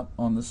days, not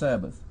on the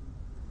Sabbath."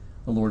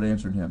 The Lord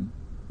answered him,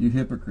 "You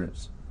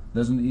hypocrites!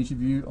 Doesn't each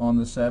of you on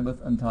the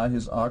Sabbath untie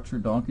his ox or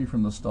donkey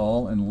from the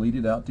stall and lead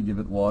it out to give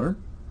it water?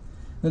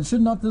 Then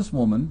should not this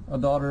woman, a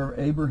daughter of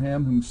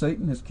Abraham, whom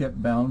Satan has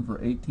kept bound for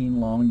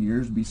 18 long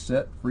years, be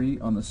set free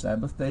on the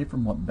Sabbath day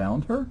from what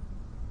bound her?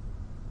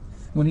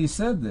 When he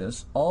said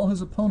this, all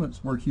his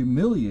opponents were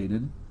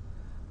humiliated,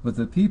 but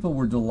the people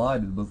were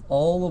delighted with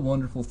all the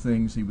wonderful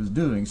things he was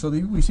doing. So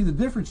we see the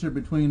difference here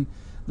between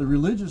the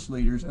religious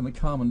leaders and the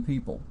common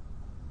people.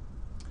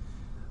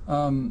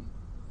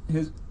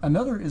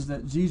 Another is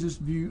that Jesus'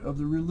 view of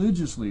the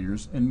religious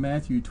leaders in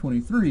Matthew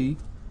 23,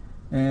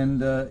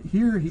 and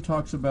here he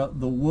talks about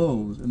the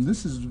woes, and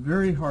this is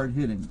very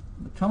hard-hitting.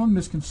 The common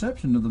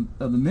misconception of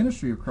the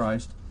ministry of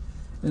Christ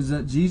is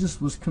that Jesus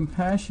was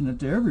compassionate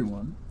to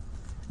everyone.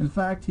 In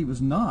fact, he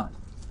was not.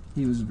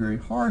 He was very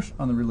harsh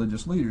on the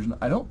religious leaders. And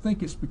I don't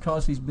think it's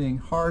because he's being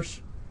harsh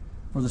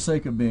for the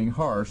sake of being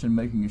harsh and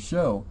making a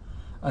show.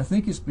 I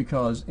think it's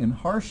because in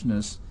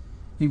harshness,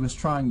 he was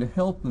trying to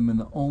help them in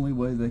the only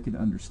way they could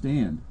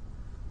understand.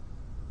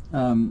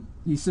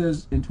 He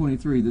says in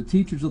 23, the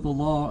teachers of the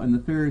law and the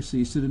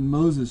Pharisees sit in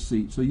Moses'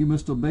 seat, so you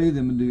must obey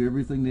them and do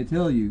everything they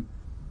tell you,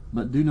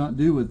 but do not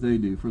do what they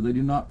do, for they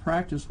do not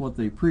practice what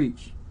they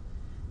preach.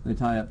 They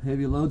tie up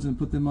heavy loads and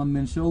put them on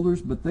men's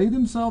shoulders, but they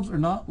themselves are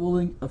not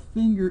willing to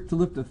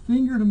lift a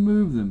finger to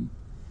move them.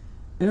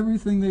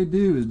 Everything they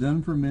do is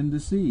done for men to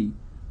see.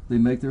 They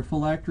make their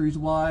phylacteries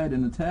wide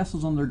and the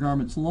tassels on their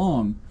garments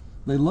long.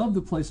 They love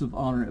the place of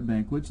honor at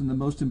banquets and the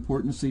most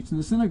important seats in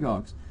the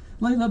synagogues.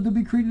 They love to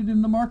be greeted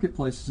in the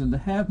marketplaces and to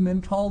have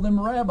men call them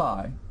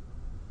rabbi.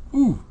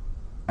 Ooh,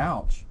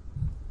 ouch.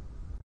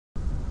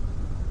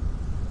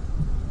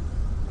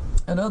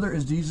 Another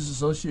is Jesus'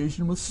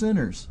 association with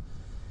sinners.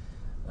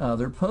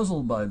 They're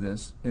puzzled by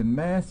this. In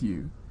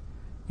Matthew,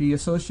 he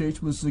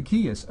associates with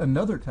Zacchaeus,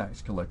 another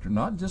tax collector,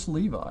 not just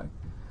Levi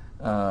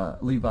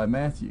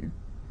Matthew.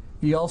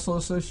 He also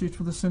associates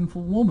with a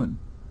sinful woman.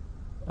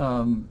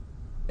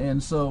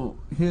 And so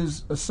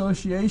his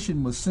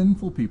association with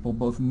sinful people,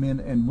 both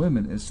men and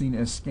women, is seen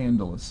as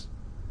scandalous.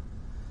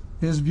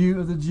 His view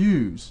of the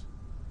Jews,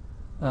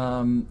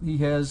 he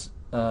has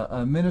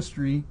a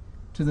ministry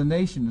to the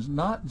nations,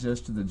 not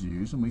just to the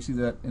Jews, and we see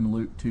that in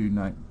Luke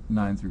 2,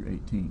 9 through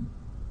 18.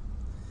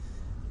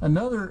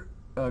 Another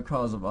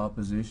cause of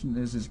opposition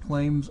is his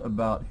claims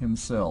about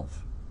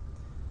himself.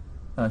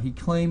 He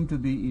claimed to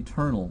be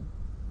eternal,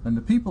 and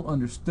the people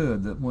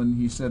understood that when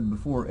he said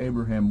before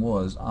Abraham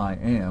was, I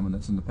am, and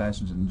that's in the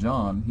passage in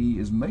John, he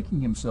is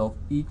making himself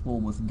equal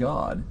with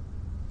God.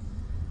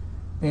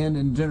 And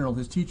in general,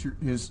 his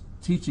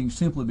teaching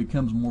simply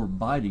becomes more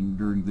biting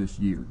during this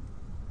year.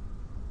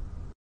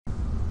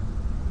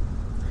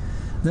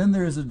 Then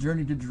there is a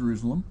journey to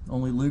Jerusalem.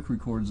 Only Luke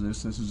records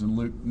this. This is in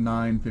Luke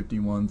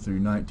 9:51 through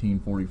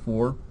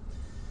 19:44.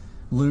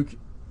 Luke,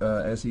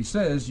 as he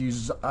says,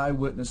 uses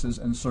eyewitnesses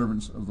and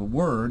servants of the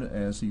word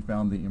as he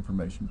found the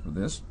information for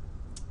this.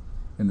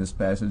 In this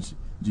passage,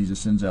 Jesus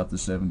sends out the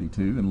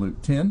 72 in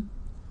Luke 10.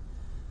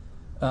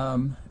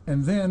 And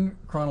then,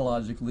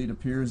 chronologically, it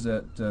appears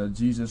that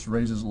Jesus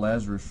raises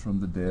Lazarus from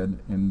the dead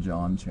in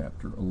John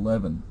chapter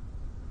 11.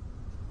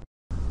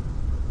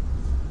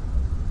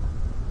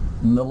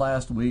 In the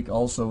last week,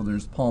 also,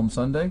 there's Palm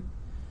Sunday.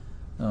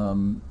 What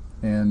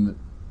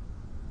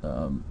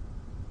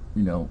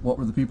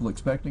were the people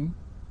expecting?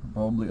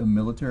 Probably a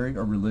military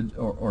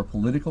or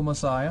political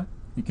Messiah.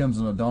 He comes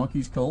on a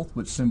donkey's colt,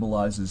 which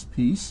symbolizes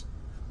peace.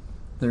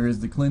 There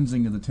is the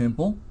cleansing of the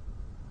temple.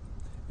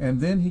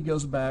 And then he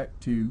goes back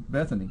to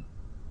Bethany.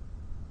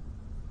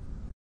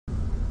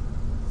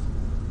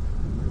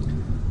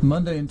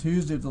 Monday and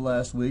Tuesday of the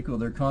last week,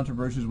 there are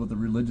controversies with the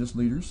religious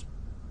leaders.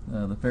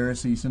 The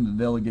Pharisees send a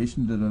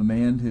delegation to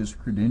demand his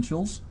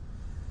credentials.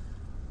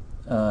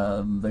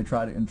 They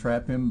try to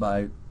entrap him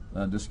by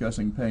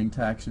discussing paying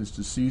taxes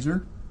to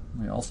Caesar.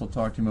 They also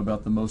talk to him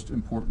about the most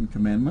important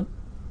commandment.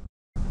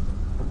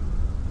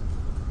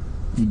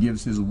 He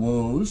gives his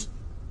woes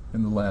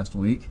in the last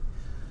week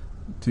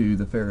to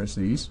the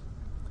Pharisees.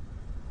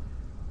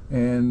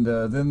 And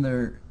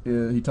then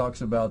he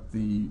talks about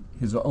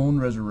his own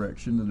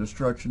resurrection. The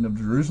destruction of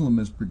Jerusalem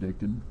is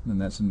predicted, and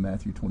that's in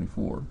Matthew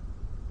 24.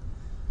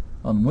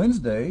 On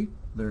Wednesday,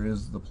 there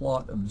is the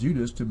plot of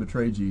Judas to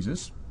betray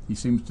Jesus. He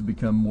seems to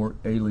become more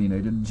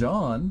alienated.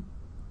 John,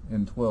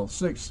 in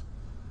 12:6,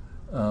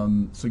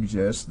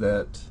 suggests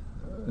that,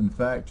 in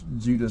fact,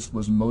 Judas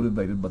was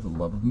motivated by the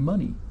love of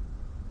money.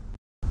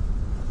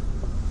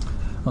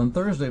 On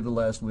Thursday of the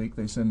last week,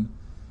 he sends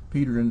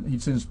Peter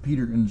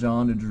and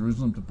John to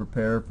Jerusalem to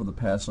prepare for the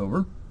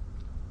Passover.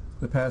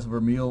 The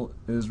Passover meal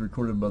is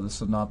recorded by the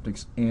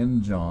Synoptics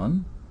and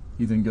John.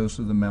 He then goes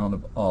to the Mount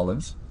of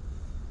Olives,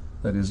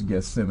 that is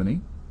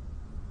Gethsemane.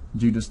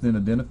 Judas then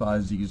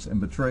identifies Jesus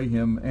and betrays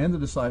him, and the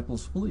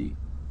disciples flee.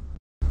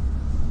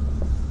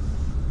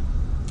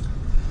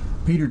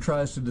 Peter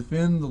tries to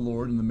defend the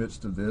Lord in the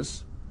midst of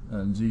this,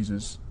 and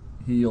Jesus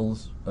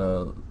heals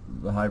the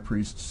high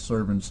priest's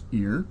servant's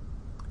ear.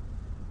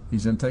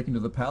 He's then taken to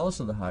the palace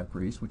of the high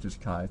priest, which is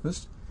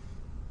Caiaphas.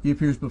 He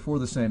appears before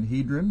the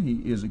Sanhedrin.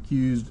 He is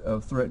accused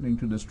of threatening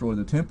to destroy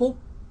the temple.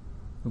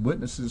 The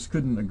witnesses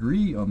couldn't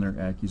agree on their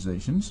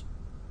accusations.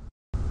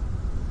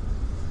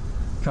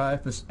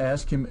 Caiaphas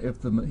asked him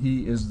if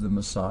he is the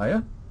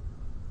Messiah.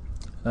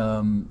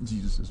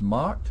 Jesus is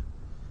mocked.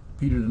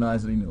 Peter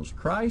denies that he knows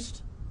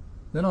Christ.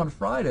 Then on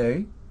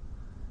Friday,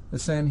 the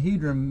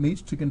Sanhedrin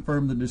meets to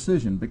confirm the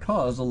decision,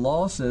 because the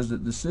law says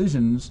that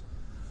decisions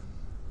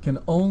can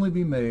only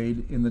be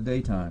made in the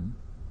daytime.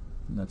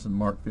 And that's in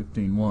Mark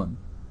 15:1.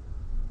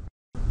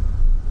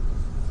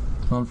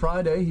 On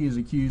Friday, he is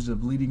accused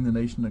of leading the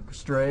nation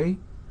astray,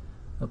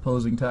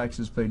 opposing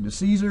taxes paid to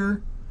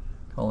Caesar,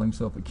 calling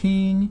himself a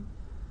king.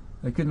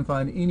 They couldn't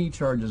find any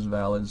charges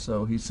valid,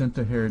 so he sent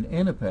to Herod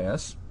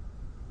Antipas,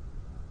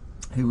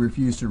 who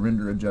refused to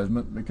render a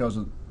judgment because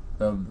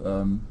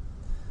of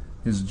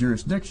his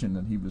jurisdiction,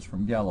 that he was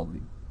from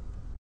Galilee.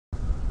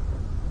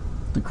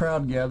 The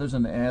crowd gathers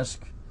and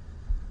asks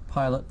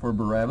Pilate for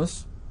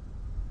Barabbas.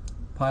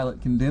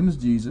 Pilate condemns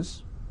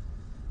Jesus.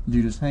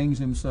 Judas hangs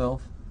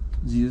himself.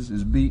 Jesus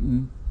is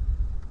beaten.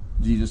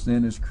 Jesus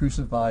then is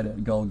crucified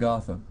at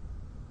Golgotha.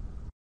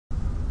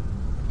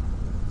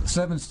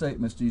 7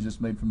 statements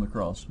Jesus made from the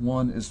cross.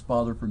 One is,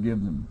 Father,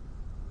 forgive them.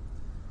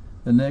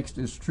 The next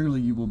is, truly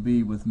you will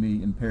be with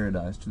me in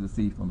paradise, to the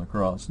thief on the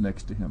cross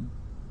next to him.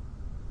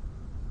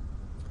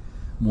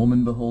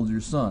 Woman, behold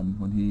your son,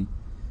 when he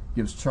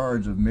gives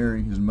charge of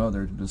Mary, his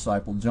mother, to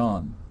disciple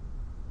John.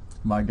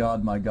 My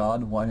God,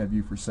 why have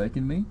you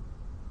forsaken me?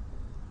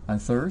 I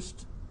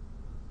thirst.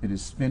 It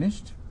is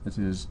finished. It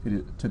is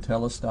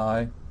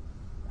tetelestai,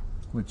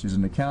 which is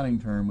an accounting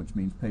term which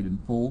means paid in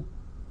full.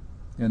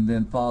 And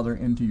then, Father,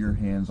 into your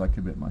hands I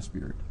commit my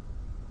spirit.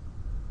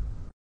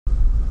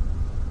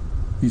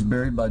 He's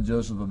buried by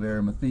Joseph of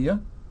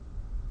Arimathea.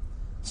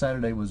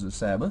 Saturday was the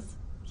Sabbath,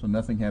 so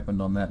nothing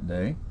happened on that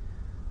day.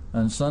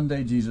 On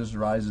Sunday, Jesus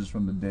rises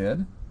from the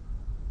dead.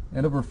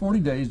 And over 40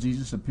 days,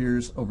 Jesus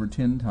appears over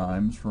 10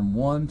 times, from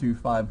 1 to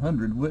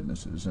 500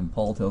 witnesses. And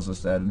Paul tells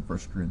us that in 1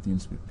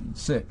 Corinthians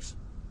 15:6.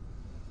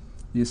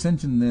 The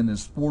ascension then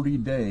is 40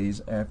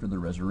 days after the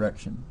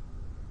resurrection.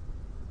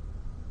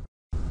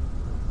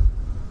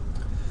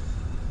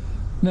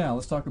 Now,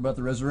 let's talk about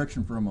the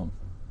resurrection for a moment.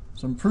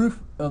 Some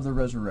proof of the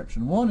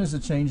resurrection. One is the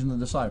change in the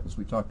disciples.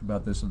 We talked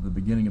about this at the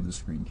beginning of the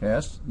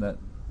screencast,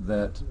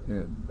 that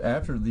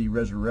after the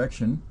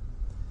resurrection,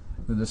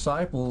 the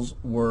disciples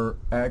were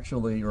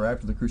actually, or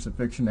after the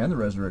crucifixion and the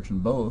resurrection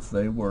both,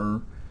 they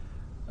were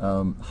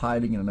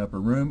hiding in an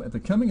upper room. At the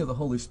coming of the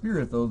Holy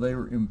Spirit, though, they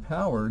were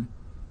empowered,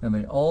 and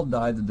they all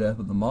died the death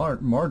of the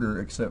martyr,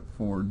 except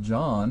for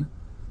John,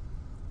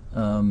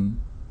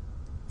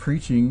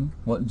 preaching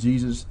what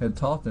Jesus had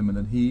taught them, and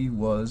that he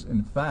was,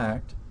 in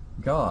fact,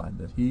 God,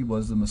 that he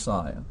was the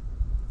Messiah.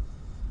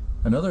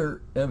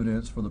 Another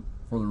evidence for the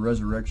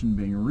resurrection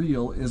being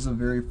real is the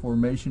very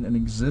formation and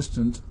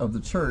existence of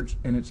the church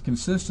and its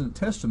consistent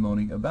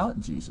testimony about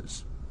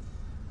Jesus,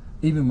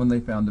 even when they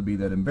found to be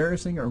that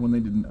embarrassing or when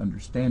they didn't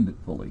understand it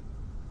fully.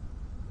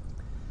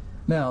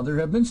 Now, there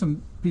have been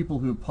some people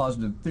who have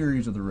posited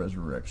theories of the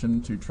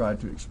resurrection to try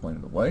to explain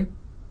it away.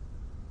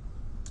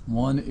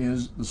 One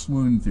is the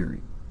swoon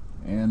theory.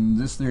 And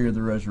this theory of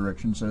the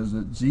resurrection says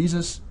that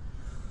Jesus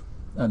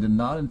did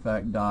not in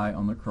fact die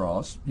on the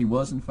cross. He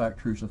was in fact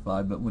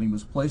crucified, but when he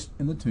was placed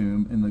in the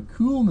tomb, in the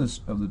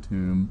coolness of the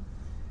tomb,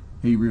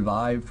 he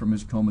revived from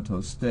his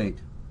comatose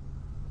state.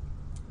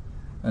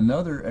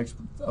 Another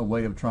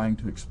way of trying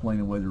to explain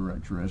away the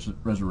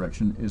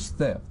resurrection is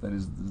theft. That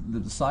is, the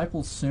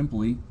disciples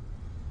simply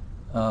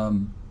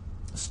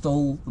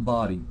stole the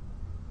body.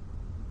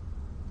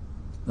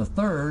 The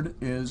third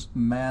is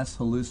mass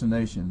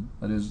hallucination.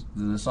 That is,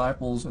 the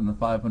disciples and the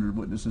 500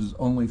 witnesses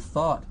only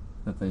thought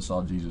that they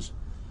saw Jesus.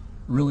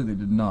 Really, they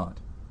did not.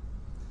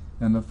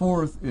 And the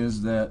fourth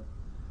is that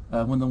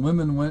when the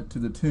women went to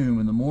the tomb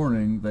in the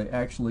morning, they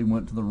actually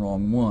went to the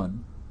wrong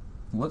one.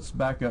 Let's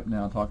back up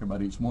now and talk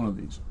about each one of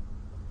these.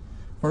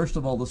 First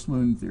of all, the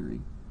swoon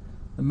theory.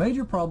 The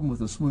major problem with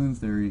the swoon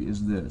theory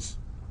is this.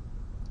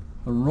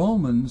 The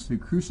Romans who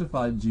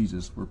crucified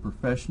Jesus were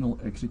professional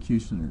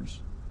executioners,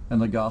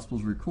 and the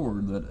Gospels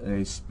record that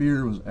a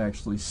spear was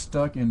actually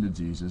stuck into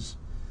Jesus.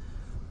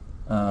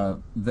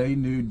 They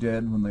knew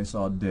dead when they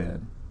saw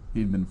dead.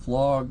 He'd been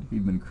flogged,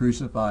 he'd been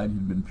crucified,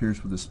 he'd been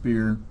pierced with a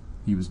spear,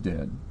 he was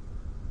dead.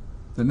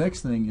 The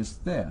next thing is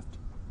theft.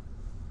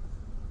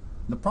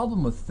 The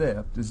problem with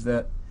theft is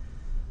that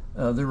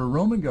there were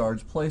Roman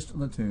guards placed on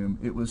the tomb.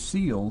 It was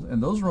sealed,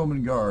 and those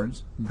Roman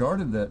guards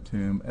guarded that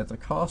tomb at the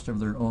cost of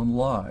their own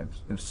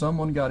lives. If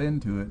someone got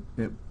into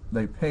it,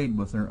 they paid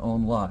with their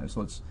own lives.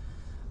 So it's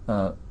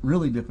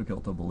really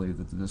difficult to believe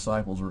that the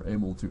disciples were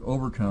able to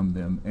overcome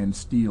them and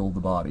steal the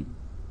body.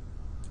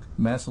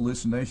 Mass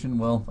hallucination,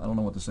 well, I don't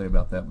know what to say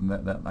about that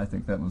one. I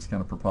think that one's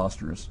kind of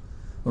preposterous.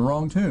 The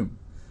wrong tomb.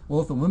 Well,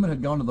 if the women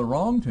had gone to the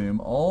wrong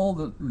tomb, all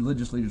the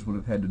religious leaders would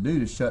have had to do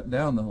to shut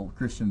down the whole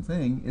Christian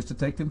thing is to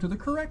take them to the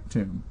correct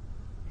tomb.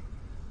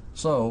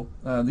 So,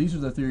 these are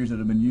the theories that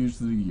have been used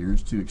through the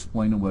years to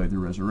explain away the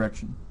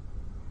resurrection.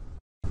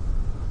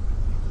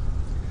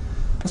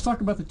 Let's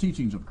talk about the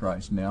teachings of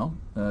Christ now.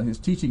 His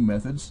teaching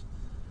methods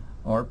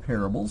are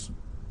parables.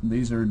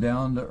 These are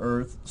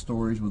down-to-earth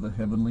stories with a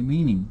heavenly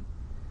meaning.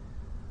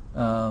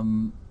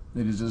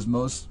 It is his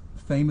most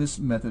famous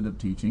method of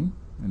teaching,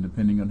 and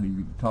depending on who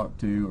you talk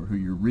to or who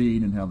you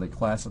read and how they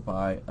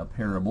classify a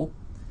parable,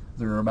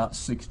 there are about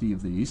 60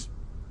 of these.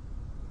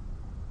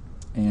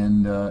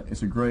 And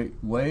it's a great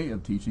way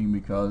of teaching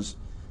because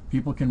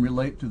people can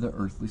relate to the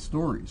earthly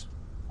stories.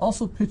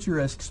 Also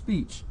picturesque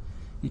speech.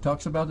 He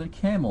talks about a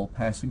camel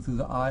passing through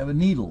the eye of a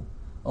needle,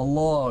 a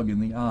log in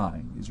the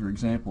eye. These are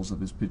examples of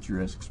his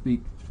picturesque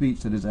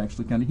speech that is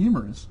actually kind of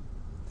humorous.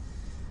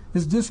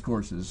 His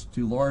discourses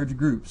to large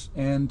groups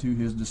and to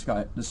his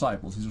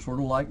disciples. These are sort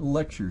of like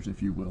lectures,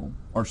 if you will,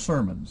 or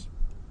sermons.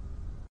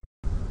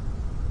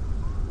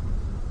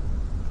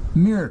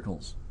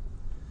 Miracles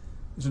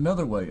is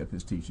another way of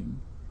his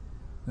teaching.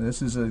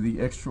 This is the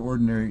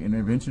extraordinary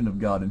intervention of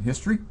God in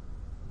history.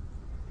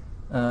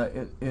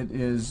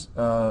 It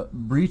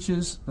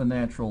breaches the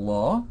natural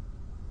law.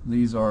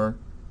 These are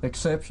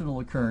exceptional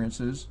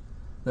occurrences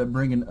that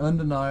bring an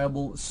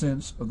undeniable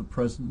sense of the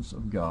presence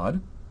of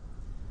God.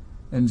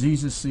 And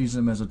Jesus sees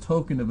them as a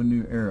token of a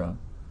new era.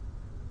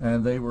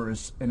 And they were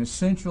an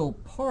essential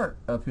part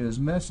of his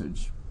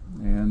message.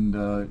 And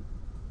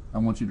I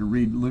want you to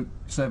read Luke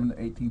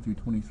 7:18 through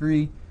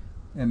 23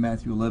 and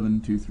Matthew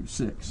 11:2 through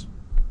 6.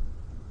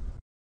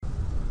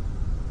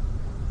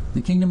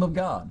 The kingdom of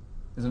God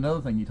is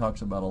another thing he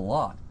talks about a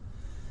lot.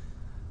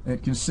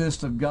 It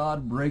consists of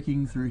God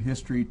breaking through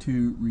history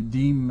to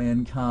redeem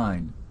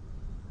mankind.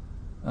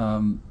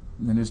 And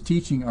his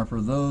teaching are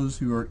for those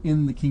who are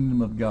in the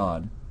kingdom of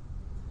God.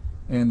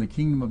 And the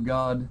kingdom of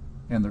God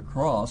and the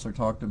cross are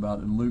talked about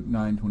in Luke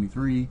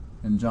 9:23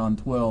 and John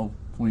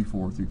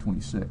 12:24 through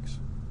 26.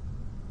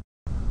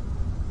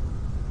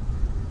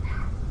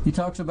 He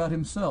talks about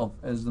himself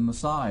as the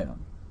Messiah.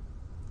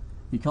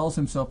 He calls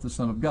himself the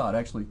Son of God.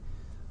 Actually,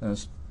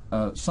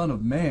 Son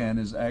of Man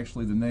is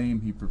actually the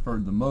name he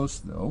preferred the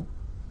most, though.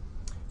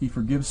 He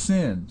forgives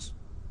sins.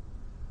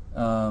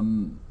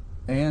 And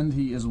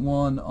he is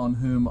one on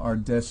whom our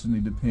destiny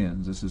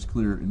depends. This is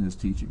clear in his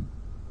teaching.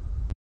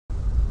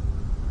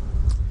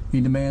 He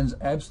demands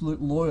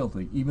absolute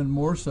loyalty, even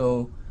more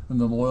so than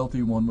the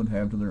loyalty one would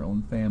have to their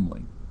own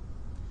family.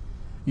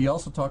 He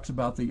also talks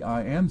about the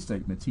I am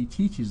statements. He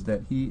teaches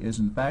that he is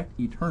in fact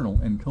eternal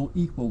and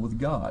co-equal with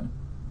God.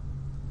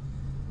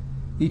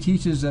 He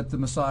teaches that the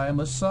Messiah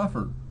must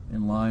suffer,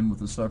 in line with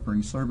the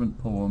suffering servant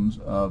poems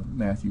of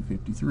Matthew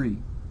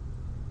 53.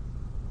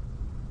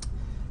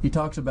 He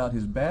talks about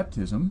his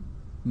baptism,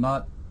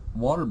 not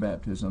water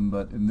baptism,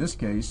 but in this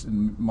case,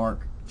 in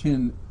Mark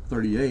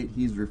 10:38,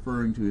 he's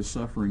referring to his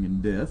suffering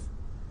and death.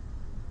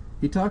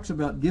 He talks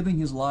about giving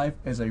his life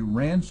as a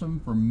ransom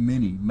for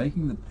many,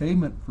 making the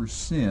payment for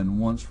sin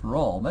once for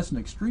all. That's an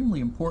extremely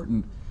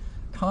important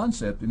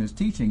concept in his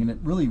teaching, and it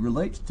really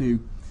relates to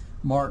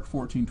Mark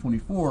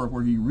 14:24,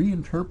 where he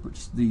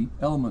reinterprets the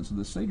elements of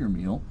the Seder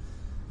meal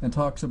and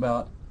talks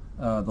about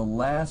the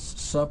Last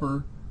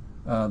Supper,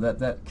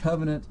 that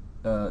covenant.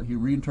 He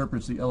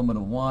reinterprets the element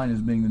of wine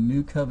as being the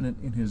new covenant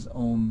in his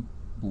own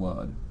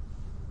blood.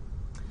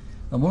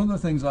 Now, one of the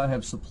things I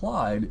have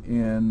supplied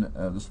in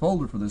this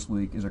folder for this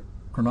week is a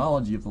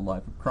chronology of the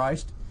life of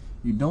Christ.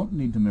 You don't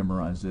need to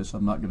memorize this.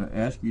 I'm not going to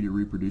ask you to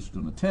reproduce it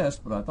on a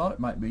test, but I thought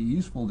it might be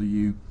useful to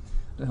you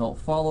to help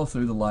follow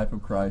through the life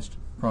of Christ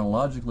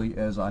chronologically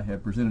as I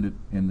have presented it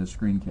in this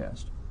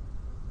screencast.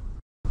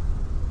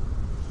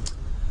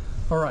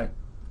 All right.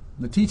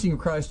 The teaching of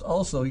Christ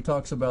also, he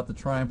talks about the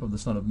triumph of the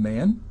Son of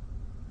Man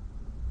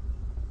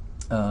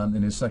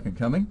in his second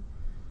coming.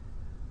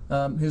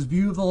 His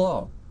view of the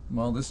law.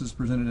 Well, this is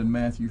presented in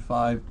Matthew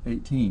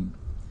 5:18.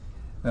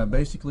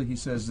 Basically, he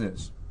says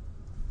this: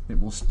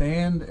 it will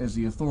stand as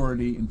the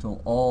authority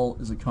until all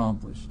is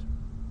accomplished.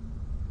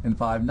 In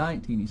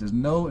 5:19, he says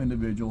no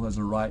individual has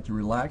a right to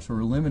relax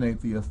or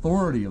eliminate the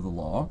authority of the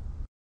law.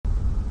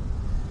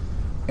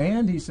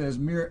 And he says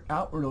mere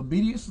outward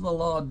obedience to the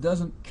law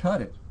doesn't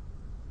cut it.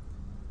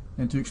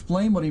 And to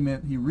explain what he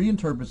meant, he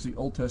reinterprets the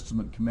Old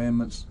Testament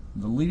commandments.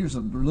 The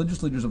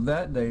religious leaders of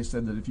that day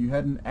said that if you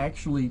hadn't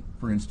actually,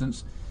 for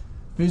instance,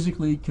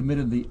 physically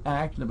committed the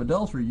act of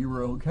adultery, you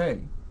were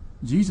okay.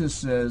 Jesus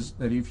says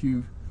that if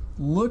you've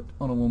looked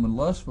on a woman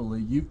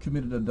lustfully, you've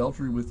committed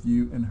adultery with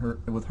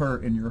her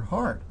in your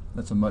heart.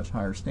 That's a much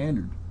higher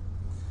standard.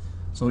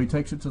 So he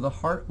takes it to the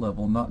heart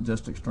level, not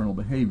just external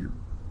behavior.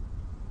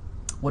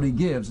 What he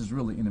gives is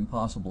really an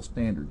impossible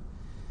standard.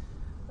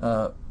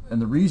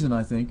 And the reason,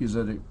 I think, is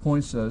that it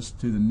points us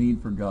to the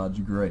need for God's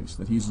grace,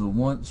 that he's the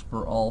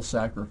once-for-all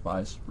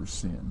sacrifice for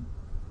sin.